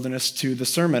the wilderness to the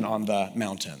Sermon on the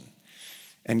Mountain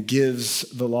and gives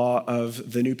the law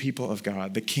of the new people of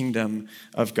God, the kingdom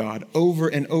of God. Over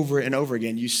and over and over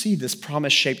again, you see this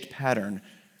promise-shaped pattern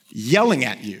yelling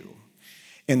at you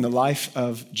in the life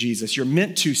of Jesus. You're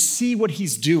meant to see what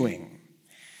he's doing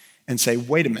and say,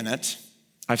 wait a minute,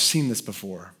 I've seen this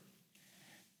before.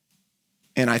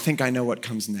 And I think I know what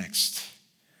comes next.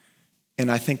 And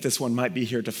I think this one might be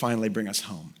here to finally bring us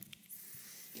home.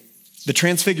 The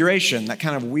Transfiguration, that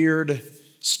kind of weird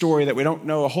story that we don't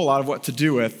know a whole lot of what to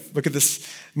do with. Look at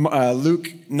this, Luke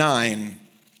 9.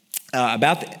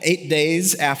 About 8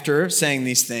 days after saying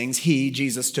these things,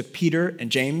 Jesus, took Peter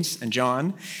and James and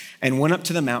John and went up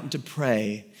to the mountain to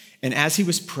pray. And as he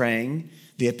was praying,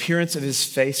 the appearance of his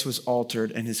face was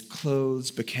altered and his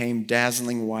clothes became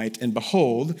dazzling white. And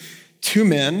behold, 2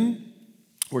 men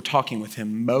were talking with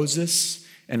him, Moses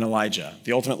and Elijah,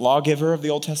 the ultimate lawgiver of the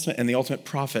Old Testament and the ultimate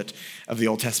prophet of the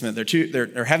Old Testament.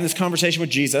 They're having this conversation with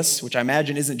Jesus, which I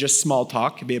imagine isn't just small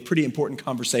talk. It could be a pretty important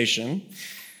conversation.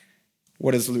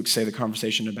 What does Luke say the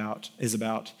conversation is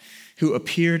about? Who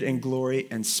appeared in glory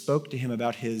and spoke to him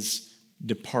about his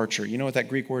departure. You know what that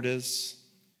Greek word is?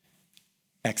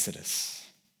 Exodus.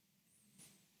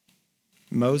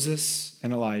 Moses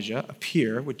and Elijah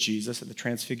appear with Jesus at the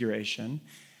Transfiguration,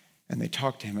 and they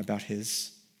talk to him about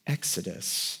his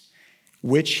exodus,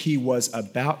 which he was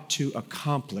about to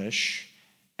accomplish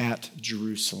at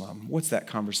Jerusalem. What's that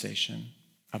conversation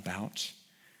about?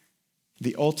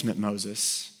 The ultimate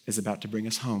Moses is about to bring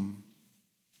us home.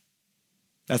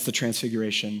 That's the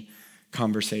Transfiguration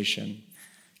conversation.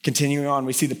 Continuing on,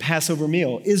 we see the Passover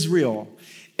meal. Israel,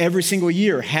 every single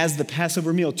year, has the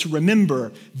Passover meal to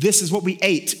remember this is what we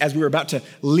ate as we were about to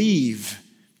leave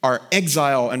our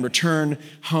exile and return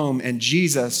home. And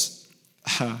Jesus,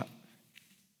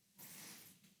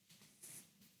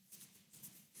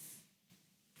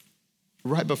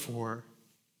 right before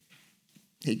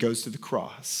he goes to the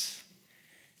cross,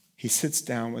 he sits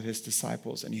down with his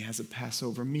disciples and he has a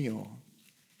Passover meal.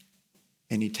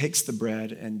 And he takes the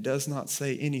bread and does not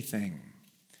say anything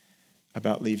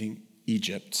about leaving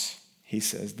Egypt. He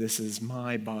says, this is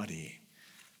my body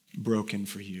broken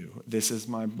for you. This is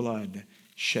my blood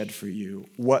shed for you.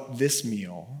 What this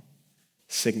meal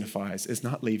signifies is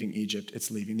not leaving Egypt,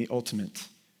 it's leaving the ultimate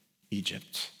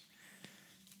Egypt.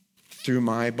 Through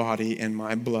my body and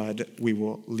my blood, we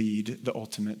will lead the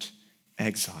ultimate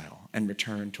exile and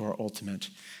return to our ultimate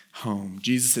home.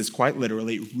 Jesus is quite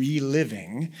literally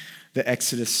reliving the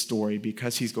Exodus story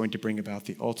because he's going to bring about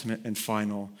the ultimate and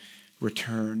final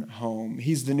return home.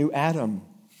 He's the new Adam.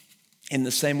 In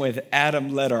the same way that Adam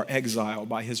led our exile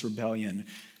by his rebellion,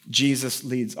 Jesus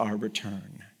leads our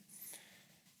return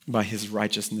by his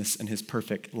righteousness and his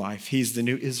perfect life. He's the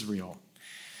new Israel.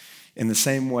 In the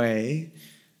same way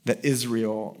that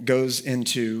Israel goes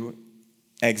into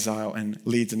exile and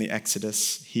leads in the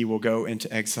Exodus, he will go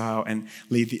into exile and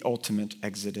lead the ultimate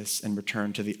Exodus and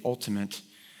return to the ultimate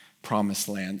promised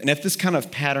land. And if this kind of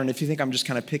pattern, if you think I'm just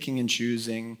kind of picking and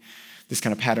choosing this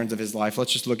kind of patterns of his life,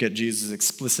 let's just look at Jesus'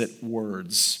 explicit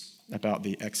words about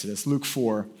the Exodus. Luke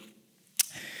 4.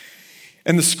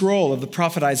 And the scroll of the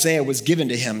prophet Isaiah was given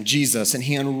to him, Jesus, and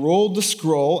he unrolled the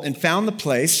scroll and found the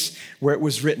place where it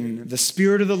was written, the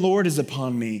Spirit of the Lord is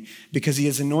upon me because he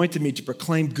has anointed me to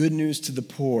proclaim good news to the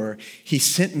poor. He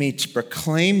sent me to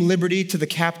proclaim liberty to the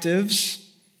captives,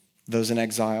 those in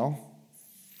exile,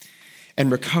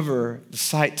 and recover the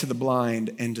sight to the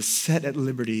blind and to set at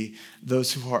liberty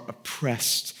those who are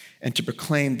oppressed and to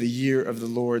proclaim the year of the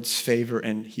Lord's favor.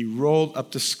 And he rolled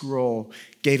up the scroll,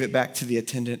 gave it back to the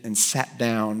attendant, and sat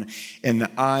down. And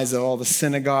the eyes of all the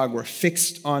synagogue were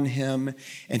fixed on him.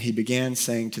 And he began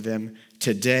saying to them,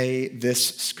 today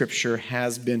this scripture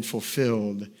has been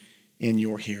fulfilled in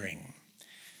your hearing.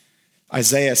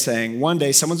 Isaiah saying, one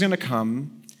day someone's going to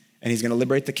come and he's going to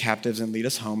liberate the captives and lead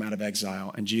us home out of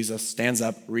exile. And Jesus stands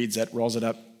up, reads it, rolls it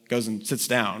up, goes and sits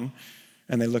down.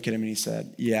 And they look at him and he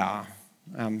said, yeah,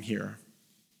 I'm here.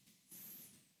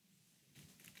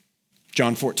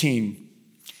 John 14.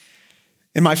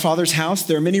 In my Father's house,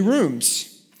 there are many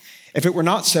rooms. If it were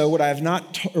not so, would I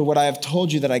have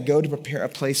told you that I go to prepare a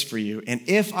place for you? And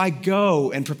if I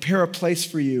go and prepare a place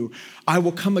for you, I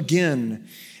will come again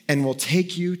and will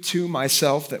take you to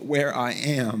myself, that where I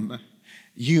am,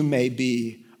 you may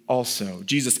be also.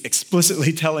 Jesus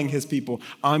explicitly telling his people,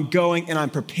 I'm going and I'm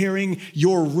preparing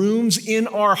your rooms in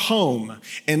our home,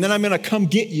 and then I'm going to come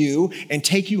get you and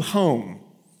take you home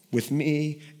with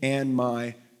me and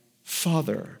my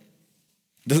Father.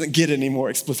 Doesn't get any more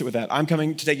explicit with that. I'm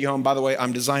coming to take you home. By the way,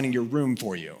 I'm designing your room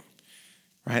for you,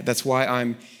 right? That's why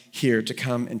I'm here, to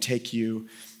come and take you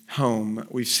home.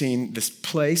 We've seen this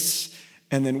place,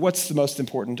 and then what's the most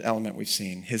important element we've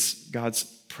seen? God's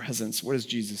presence. What does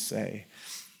Jesus say?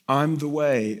 I'm the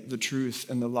way, the truth,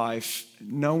 and the life.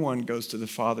 No one goes to the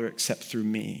Father except through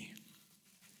me.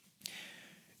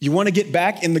 You want to get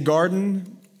back in the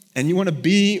garden and you want to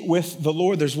be with the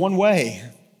Lord? There's one way.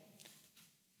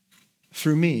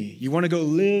 Through me. You want to go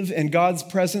live in God's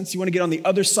presence? You want to get on the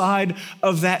other side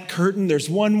of that curtain? There's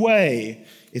one way.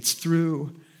 It's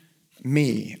through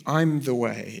me. I'm the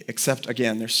way. Except,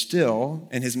 again, there's still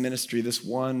in his ministry this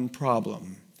one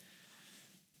problem.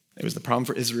 It was the problem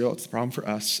for Israel, it's the problem for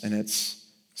us, and it's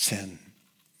sin.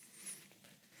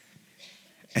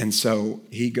 And so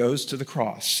he goes to the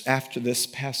cross after this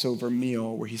Passover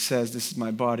meal where he says, this is my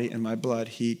body and my blood.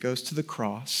 He goes to the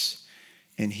cross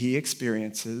and he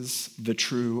experiences the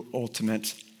true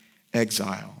ultimate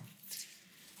exile.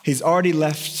 He's already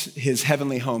left his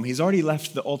heavenly home. He's already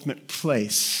left the ultimate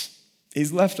place.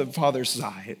 He's left the Father's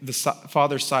side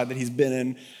that he's been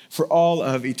in for all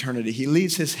of eternity. He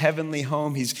leaves his heavenly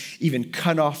home. He's even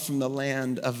cut off from the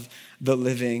land of the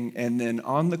living. And then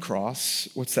on the cross,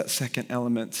 what's that second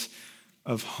element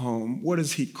of home? What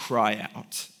does he cry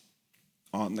out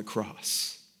on the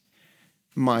cross?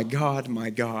 My God,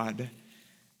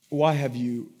 why have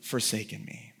you forsaken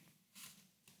me?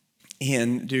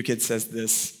 Ian Duquette says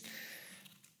this,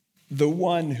 the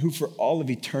one who for all of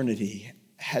eternity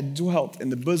had dwelt in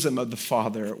the bosom of the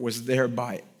Father was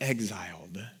thereby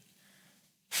exiled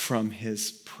from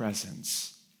his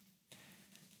presence.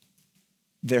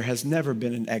 There has never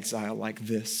been an exile like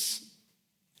this.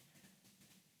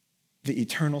 The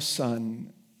eternal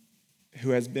Son,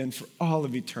 who has been for all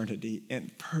of eternity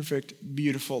in perfect,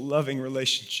 beautiful, loving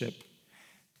relationship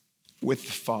with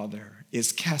the Father,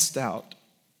 is cast out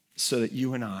so that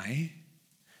you and I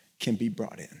can be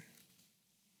brought in.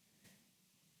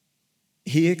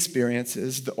 He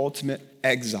experiences the ultimate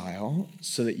exile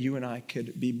so that you and I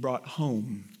could be brought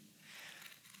home.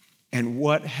 And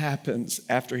what happens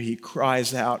after he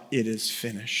cries out, it is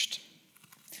finished?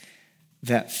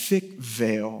 That thick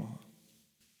veil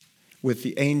with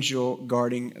the angel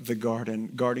guarding the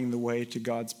garden, guarding the way to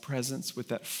God's presence with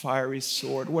that fiery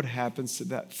sword, what happens to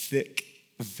that thick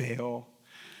veil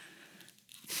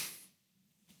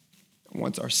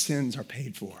once our sins are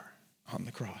paid for on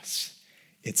the cross?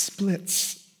 It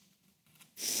splits.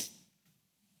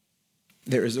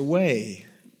 There is a way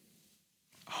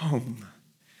home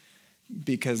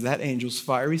because that angel's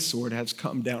fiery sword has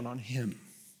come down on him.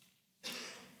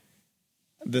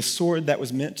 The sword that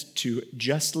was meant to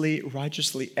justly,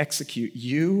 righteously execute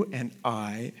you and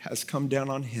I has come down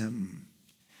on him.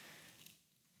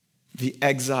 The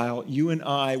exile you and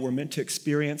I were meant to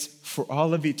experience for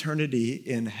all of eternity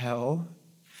in hell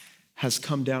has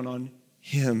come down on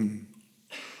him,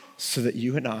 so that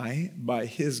you and I, by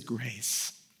his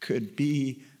grace, could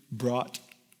be brought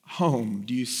home.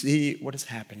 Do you see what is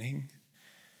happening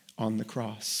on the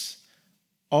cross?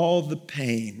 All the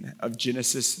pain of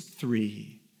Genesis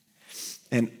 3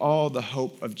 and all the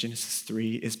hope of Genesis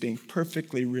 3 is being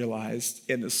perfectly realized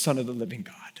in the Son of the living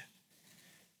God,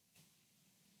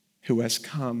 who has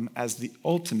come as the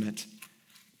ultimate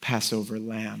Passover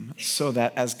lamb, so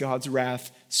that as God's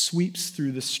wrath sweeps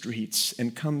through the streets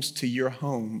and comes to your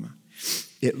home,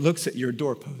 it looks at your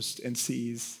doorpost and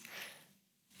sees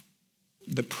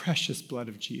the precious blood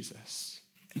of Jesus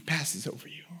and passes over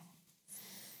you.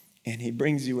 And he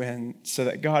brings you in so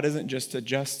that God isn't just a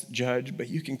just judge, but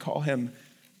you can call him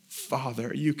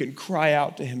Father. You can cry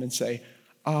out to him and say,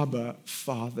 Abba,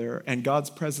 Father. And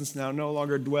God's presence now no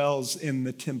longer dwells in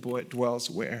the temple. It dwells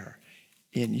where?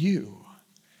 In you.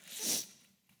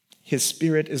 His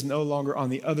Spirit is no longer on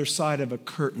the other side of a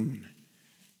curtain,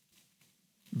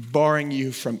 barring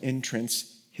you from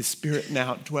entrance. His Spirit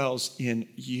now dwells in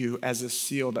you as a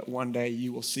seal that one day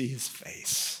you will see his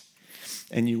face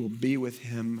and you will be with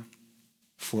him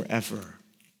forever.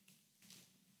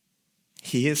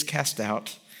 He is cast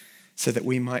out so that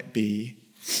we might be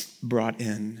brought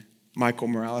in. Michael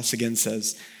Morales again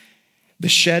says,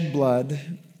 the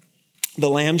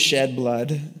lamb shed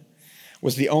blood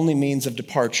was the only means of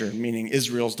departure, meaning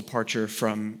Israel's departure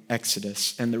from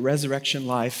Exodus. And the resurrection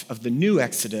life of the new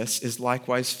Exodus is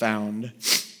likewise found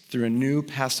through a new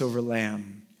Passover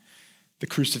lamb, the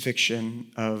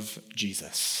crucifixion of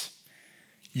Jesus.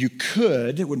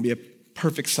 It wouldn't be a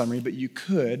perfect summary, but you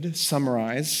could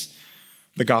summarize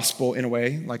the gospel in a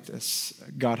way like this.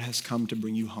 God has come to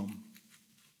bring you home.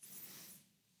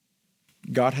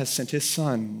 God has sent his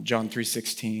son, John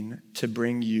 3:16, to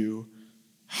bring you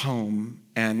home.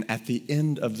 And at the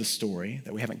end of the story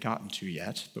that we haven't gotten to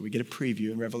yet, but we get a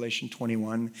preview in Revelation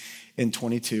 21 and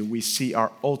 22, we see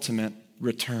our ultimate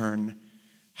return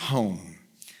home.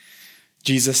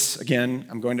 Jesus, again,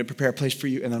 I'm going to prepare a place for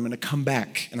you, and I'm going to come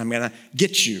back, and I'm going to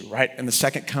get you, right, in the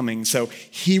second coming. So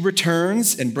he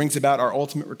returns and brings about our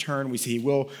ultimate return. We see he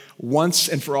will once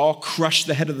and for all crush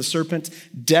the head of the serpent.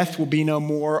 Death will be no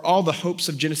more. All the hopes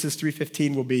of Genesis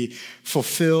 3:15 will be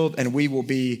fulfilled, and we will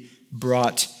be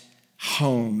brought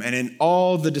home. And in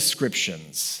all the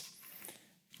descriptions,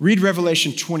 read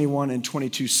Revelation 21 and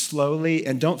 22 slowly,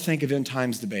 and don't think of end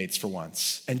times debates for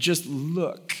once, and just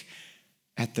look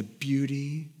at the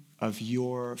beauty of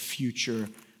your future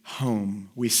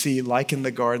home. We see, like in the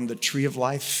garden, the tree of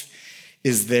life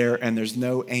is there and there's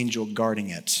no angel guarding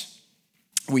it.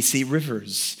 We see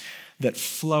rivers that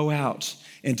flow out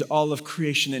into all of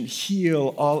creation and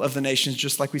heal all of the nations,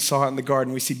 just like we saw in the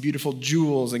garden. We see beautiful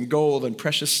jewels and gold and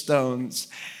precious stones.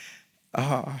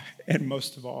 And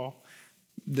most of all,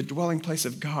 the dwelling place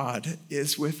of God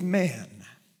is with man,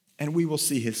 and we will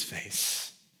see his face.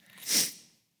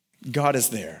 God is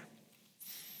there,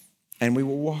 and we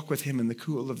will walk with him in the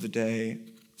cool of the day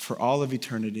for all of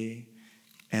eternity,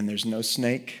 and there's no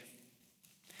snake,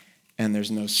 and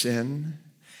there's no sin,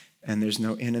 and there's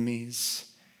no enemies,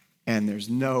 and there's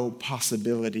no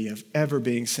possibility of ever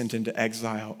being sent into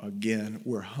exile again.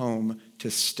 We're home to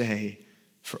stay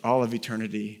for all of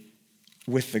eternity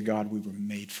with the God we were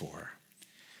made for.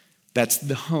 That's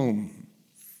the home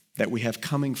that we have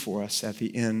coming for us at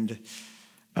the end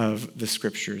of the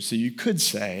scriptures. So you could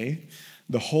say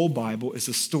the whole Bible is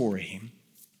a story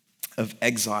of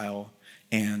exile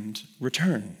and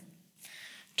return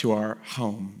to our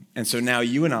home. And so now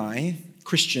you and I,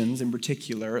 Christians in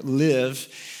particular, live,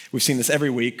 we've seen this every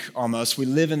week almost, we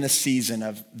live in this season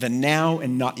of the now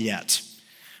and not yet,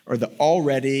 or the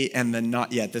already and the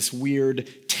not yet, this weird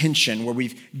tension where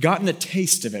we've gotten a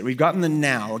taste of it. We've gotten the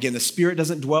now. Again, the Spirit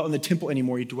doesn't dwell in the temple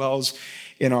anymore. He dwells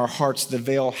in our hearts. The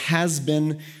veil has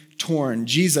been torn.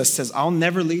 Jesus says, I'll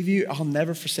never leave you. I'll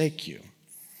never forsake you.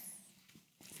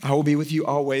 I will be with you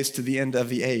always to the end of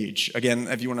the age. Again,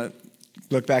 if you want to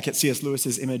look back at C.S.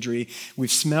 Lewis's imagery,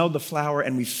 we've smelled the flower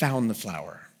and we've found the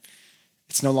flower.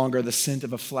 It's no longer the scent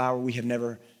of a flower we have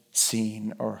never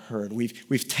seen or heard.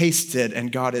 We've tasted,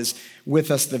 and God is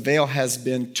with us. The veil has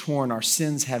been torn. Our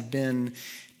sins have been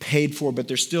paid for, but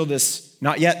there's still this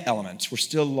not yet element. We're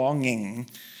still longing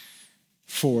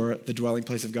for the dwelling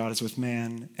place of God is with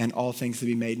man, and all things to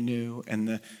be made new, and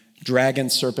the dragon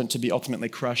serpent to be ultimately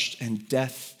crushed, and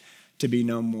death to be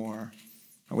no more.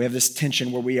 We have this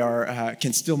tension where we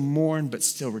can still mourn, but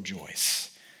still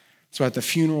rejoice. So at the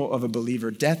funeral of a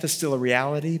believer, death is still a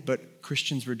reality, but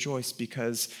Christians rejoice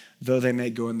because though they may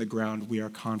go in the ground, we are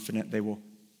confident they will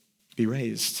be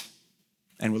raised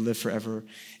and will live forever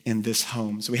in this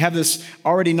home. So we have this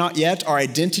already not yet. Our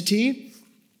identity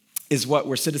is what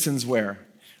we're citizens where?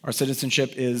 Our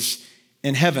citizenship is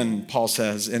in heaven, Paul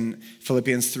says in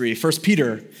Philippians 3.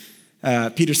 Peter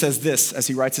says this as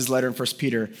he writes his letter in 1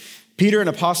 Peter. Peter, an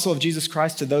apostle of Jesus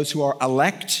Christ, to those who are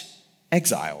elect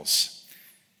exiles.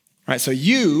 Right, so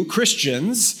you,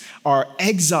 Christians, are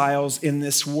exiles in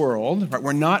this world. Right?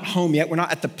 We're not home yet. We're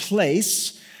not at the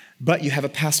place, but you have a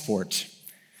passport.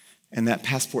 And that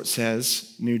passport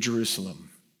says New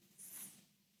Jerusalem.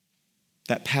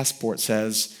 That passport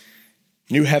says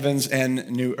new heavens and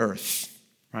new earth.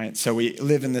 Right? So we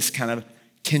live in this kind of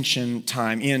tension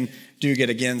time. Ian Duguid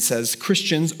again says,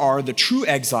 Christians are the true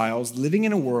exiles living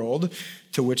in a world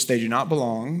to which they do not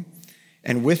belong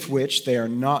and with which they are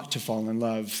not to fall in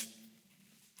love,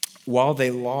 while they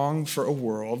long for a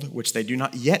world which they do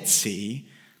not yet see,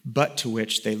 but to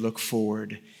which they look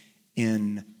forward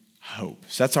in hope.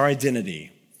 So that's our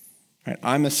identity. Right?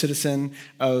 I'm a citizen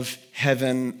of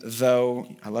heaven, though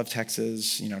I love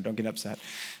Texas. Don't get upset.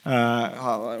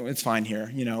 It's fine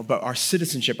here, But our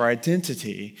citizenship, our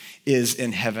identity is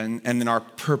in heaven, and then our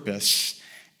purpose.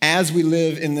 As we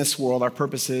live in this world, our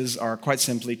purposes are quite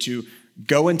simply to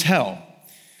go and tell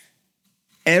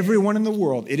everyone in the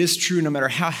world, it is true, no matter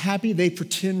how happy they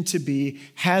pretend to be,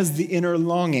 has the inner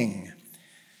longing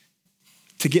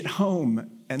to get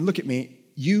home. And look at me,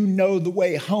 you know the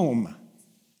way home.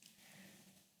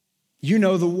 You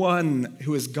know the one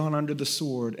who has gone under the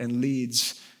sword and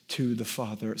leads to the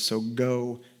Father. So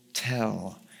go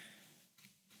tell.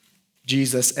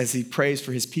 Jesus, as he prays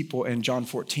for his people in John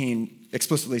 14,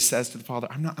 explicitly says to the Father,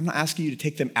 I'm not asking you to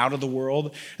take them out of the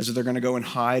world as if they're going to go and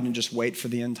hide and just wait for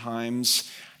the end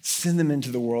times. Send them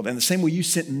into the world. And the same way you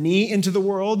sent me into the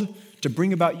world to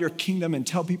bring about your kingdom and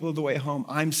tell people the way home,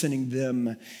 I'm sending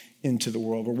them into the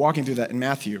world. We're walking through that in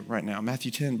Matthew right now. Matthew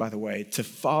 10, by the way. To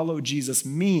follow Jesus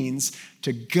means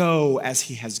to go as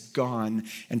he has gone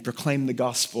and proclaim the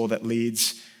gospel that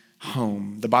leads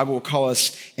home. The Bible will call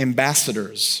us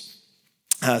ambassadors.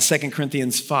 2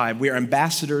 Corinthians 5, we are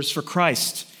ambassadors for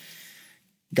Christ,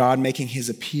 God making his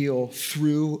appeal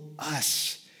through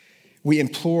us. We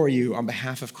implore you on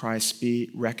behalf of Christ,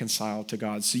 be reconciled to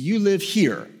God. So you live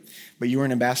here, but you are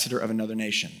an ambassador of another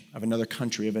nation, of another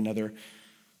country, of another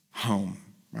home,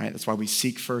 right? That's why we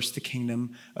seek first the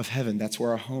kingdom of heaven. That's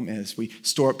where our home is. We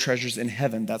store up treasures in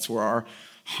heaven. That's where our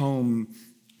home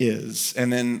is.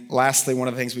 And then lastly, one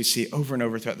of the things we see over and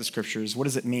over throughout the scriptures, what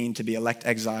does it mean to be elect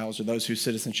exiles or those whose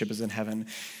citizenship is in heaven?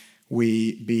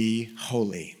 We be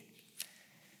holy.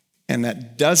 And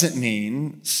that doesn't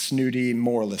mean snooty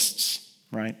moralists,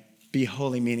 right? Be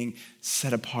holy meaning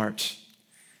set apart.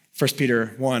 1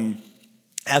 Peter 1,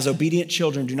 as obedient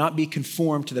children, do not be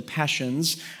conformed to the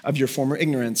passions of your former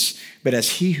ignorance, but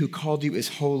as he who called you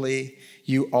is holy,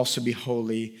 you also be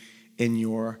holy in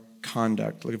your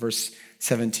conduct. Look at verse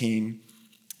 17.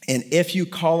 And if you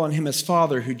call on him as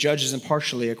Father who judges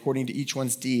impartially according to each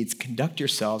one's deeds, conduct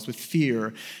yourselves with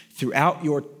fear throughout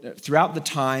the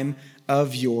time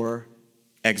of your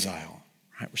exile.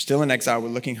 Right? We're still in exile, we're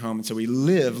looking home, and so we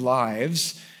live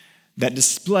lives that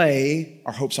display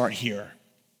our hopes aren't here.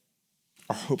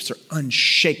 Our hopes are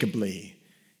unshakably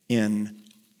in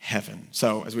heaven.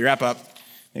 So as we wrap up,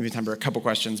 maybe time for a couple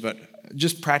questions, but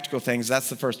just practical things. That's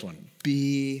the first one.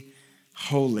 Be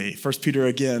holy. 1 Peter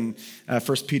again, 1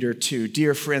 Peter 2.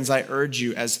 Dear friends, I urge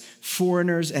you as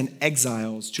foreigners and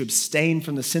exiles to abstain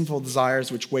from the sinful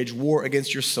desires which wage war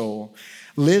against your soul.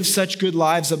 Live such good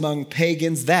lives among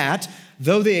pagans that,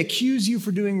 though they accuse you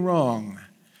for doing wrong,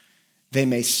 they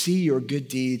may see your good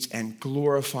deeds and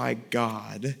glorify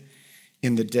God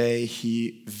in the day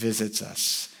he visits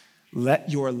us. Let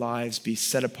your lives be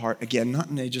set apart. Again, not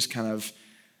in a just kind of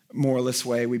moralist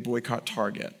way, we boycott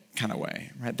Target kind of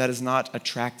way, right? That is not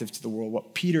attractive to the world.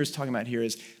 What Peter is talking about here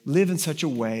is live in such a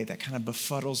way that kind of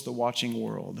befuddles the watching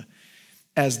world.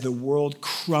 As the world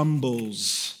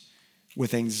crumbles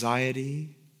with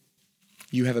anxiety,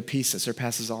 you have a peace that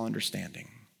surpasses all understanding.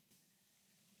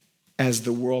 As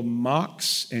the world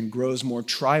mocks and grows more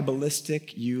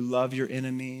tribalistic, you love your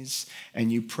enemies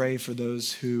and you pray for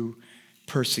those who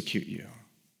persecute you.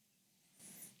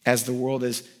 As the world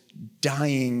is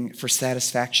dying for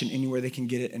satisfaction anywhere they can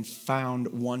get it and found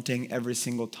wanting every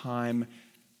single time,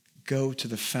 go to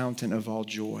the fountain of all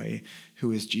joy,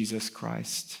 who is Jesus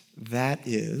Christ. That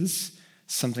is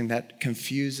something that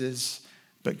confuses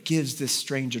but gives this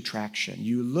strange attraction.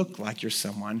 You look like you're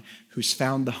someone who's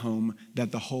found the home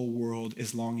that the whole world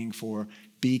is longing for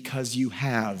because you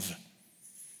have.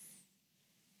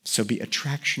 So be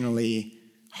attractionally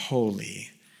holy.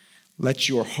 Let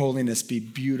your holiness be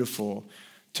beautiful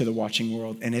to the watching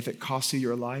world. And if it costs you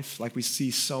your life, like we see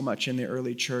so much in the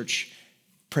early church,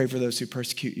 pray for those who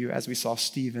persecute you, as we saw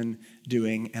Stephen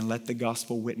doing, and let the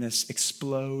gospel witness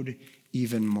explode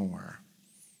even more.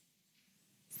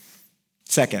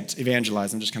 Second,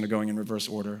 evangelize. I'm just kind of going in reverse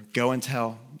order. Go and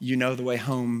tell. You know the way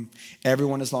home.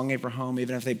 Everyone is longing for home,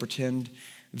 even if they pretend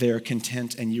they're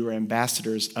content, and you are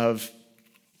ambassadors of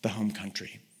the home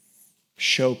country.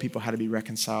 Show people how to be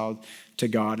reconciled to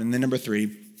God. And then number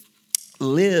 3,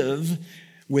 live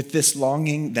with this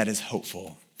longing that is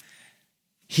hopeful.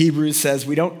 Hebrews says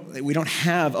we don't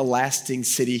have a lasting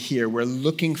city here. We're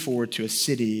looking forward to a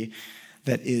city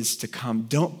that is to come.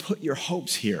 Don't put your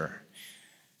hopes here.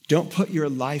 Don't put your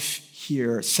life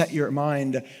here. Set your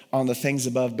mind on the things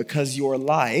above, because your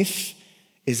life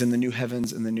is in the new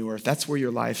heavens and the new earth. That's where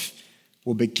your life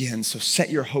will begin. So set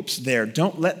your hopes there.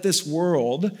 Don't let this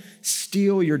world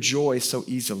steal your joy so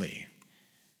easily.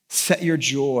 Set your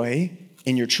joy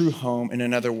in your true home in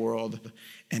another world,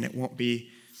 and it won't be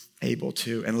able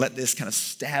to. And let this kind of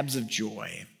stabs of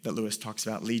joy that Lewis talks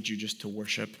about lead you just to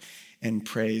worship and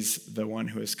praise the one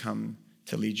who has come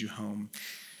to lead you home.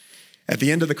 At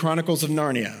the end of the Chronicles of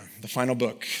Narnia, the final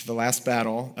book, the last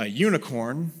battle, a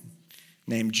unicorn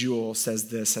named Jewel says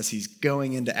this as he's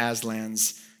going into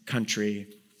Aslan's country.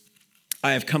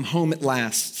 I have come home at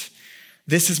last.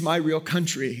 This is my real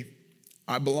country.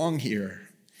 I belong here.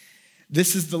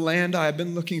 This is the land I have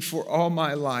been looking for all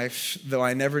my life, though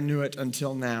I never knew it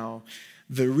until now.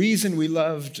 The reason we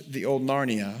loved the old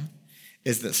Narnia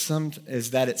is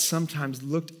that it sometimes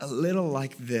looked a little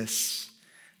like this.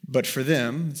 But for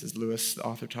them, this is Lewis, the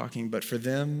author talking, but for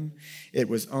them, it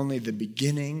was only the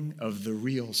beginning of the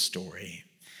real story.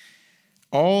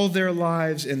 All their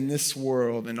lives in this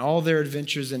world and all their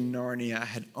adventures in Narnia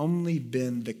had only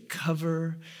been the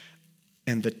cover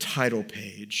and the title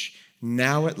page.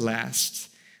 Now at last,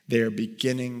 they are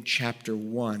beginning chapter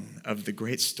 1 of the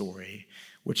great story,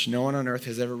 which no one on earth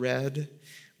has ever read,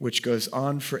 which goes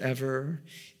on forever,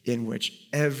 in which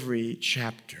every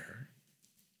chapter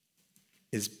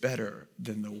is better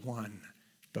than the one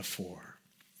before.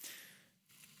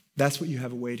 That's what you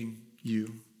have awaiting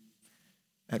you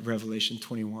at Revelation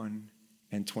 21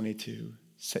 and 22.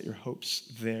 Set your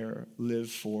hopes there.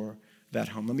 Live for that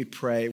home. Let me pray.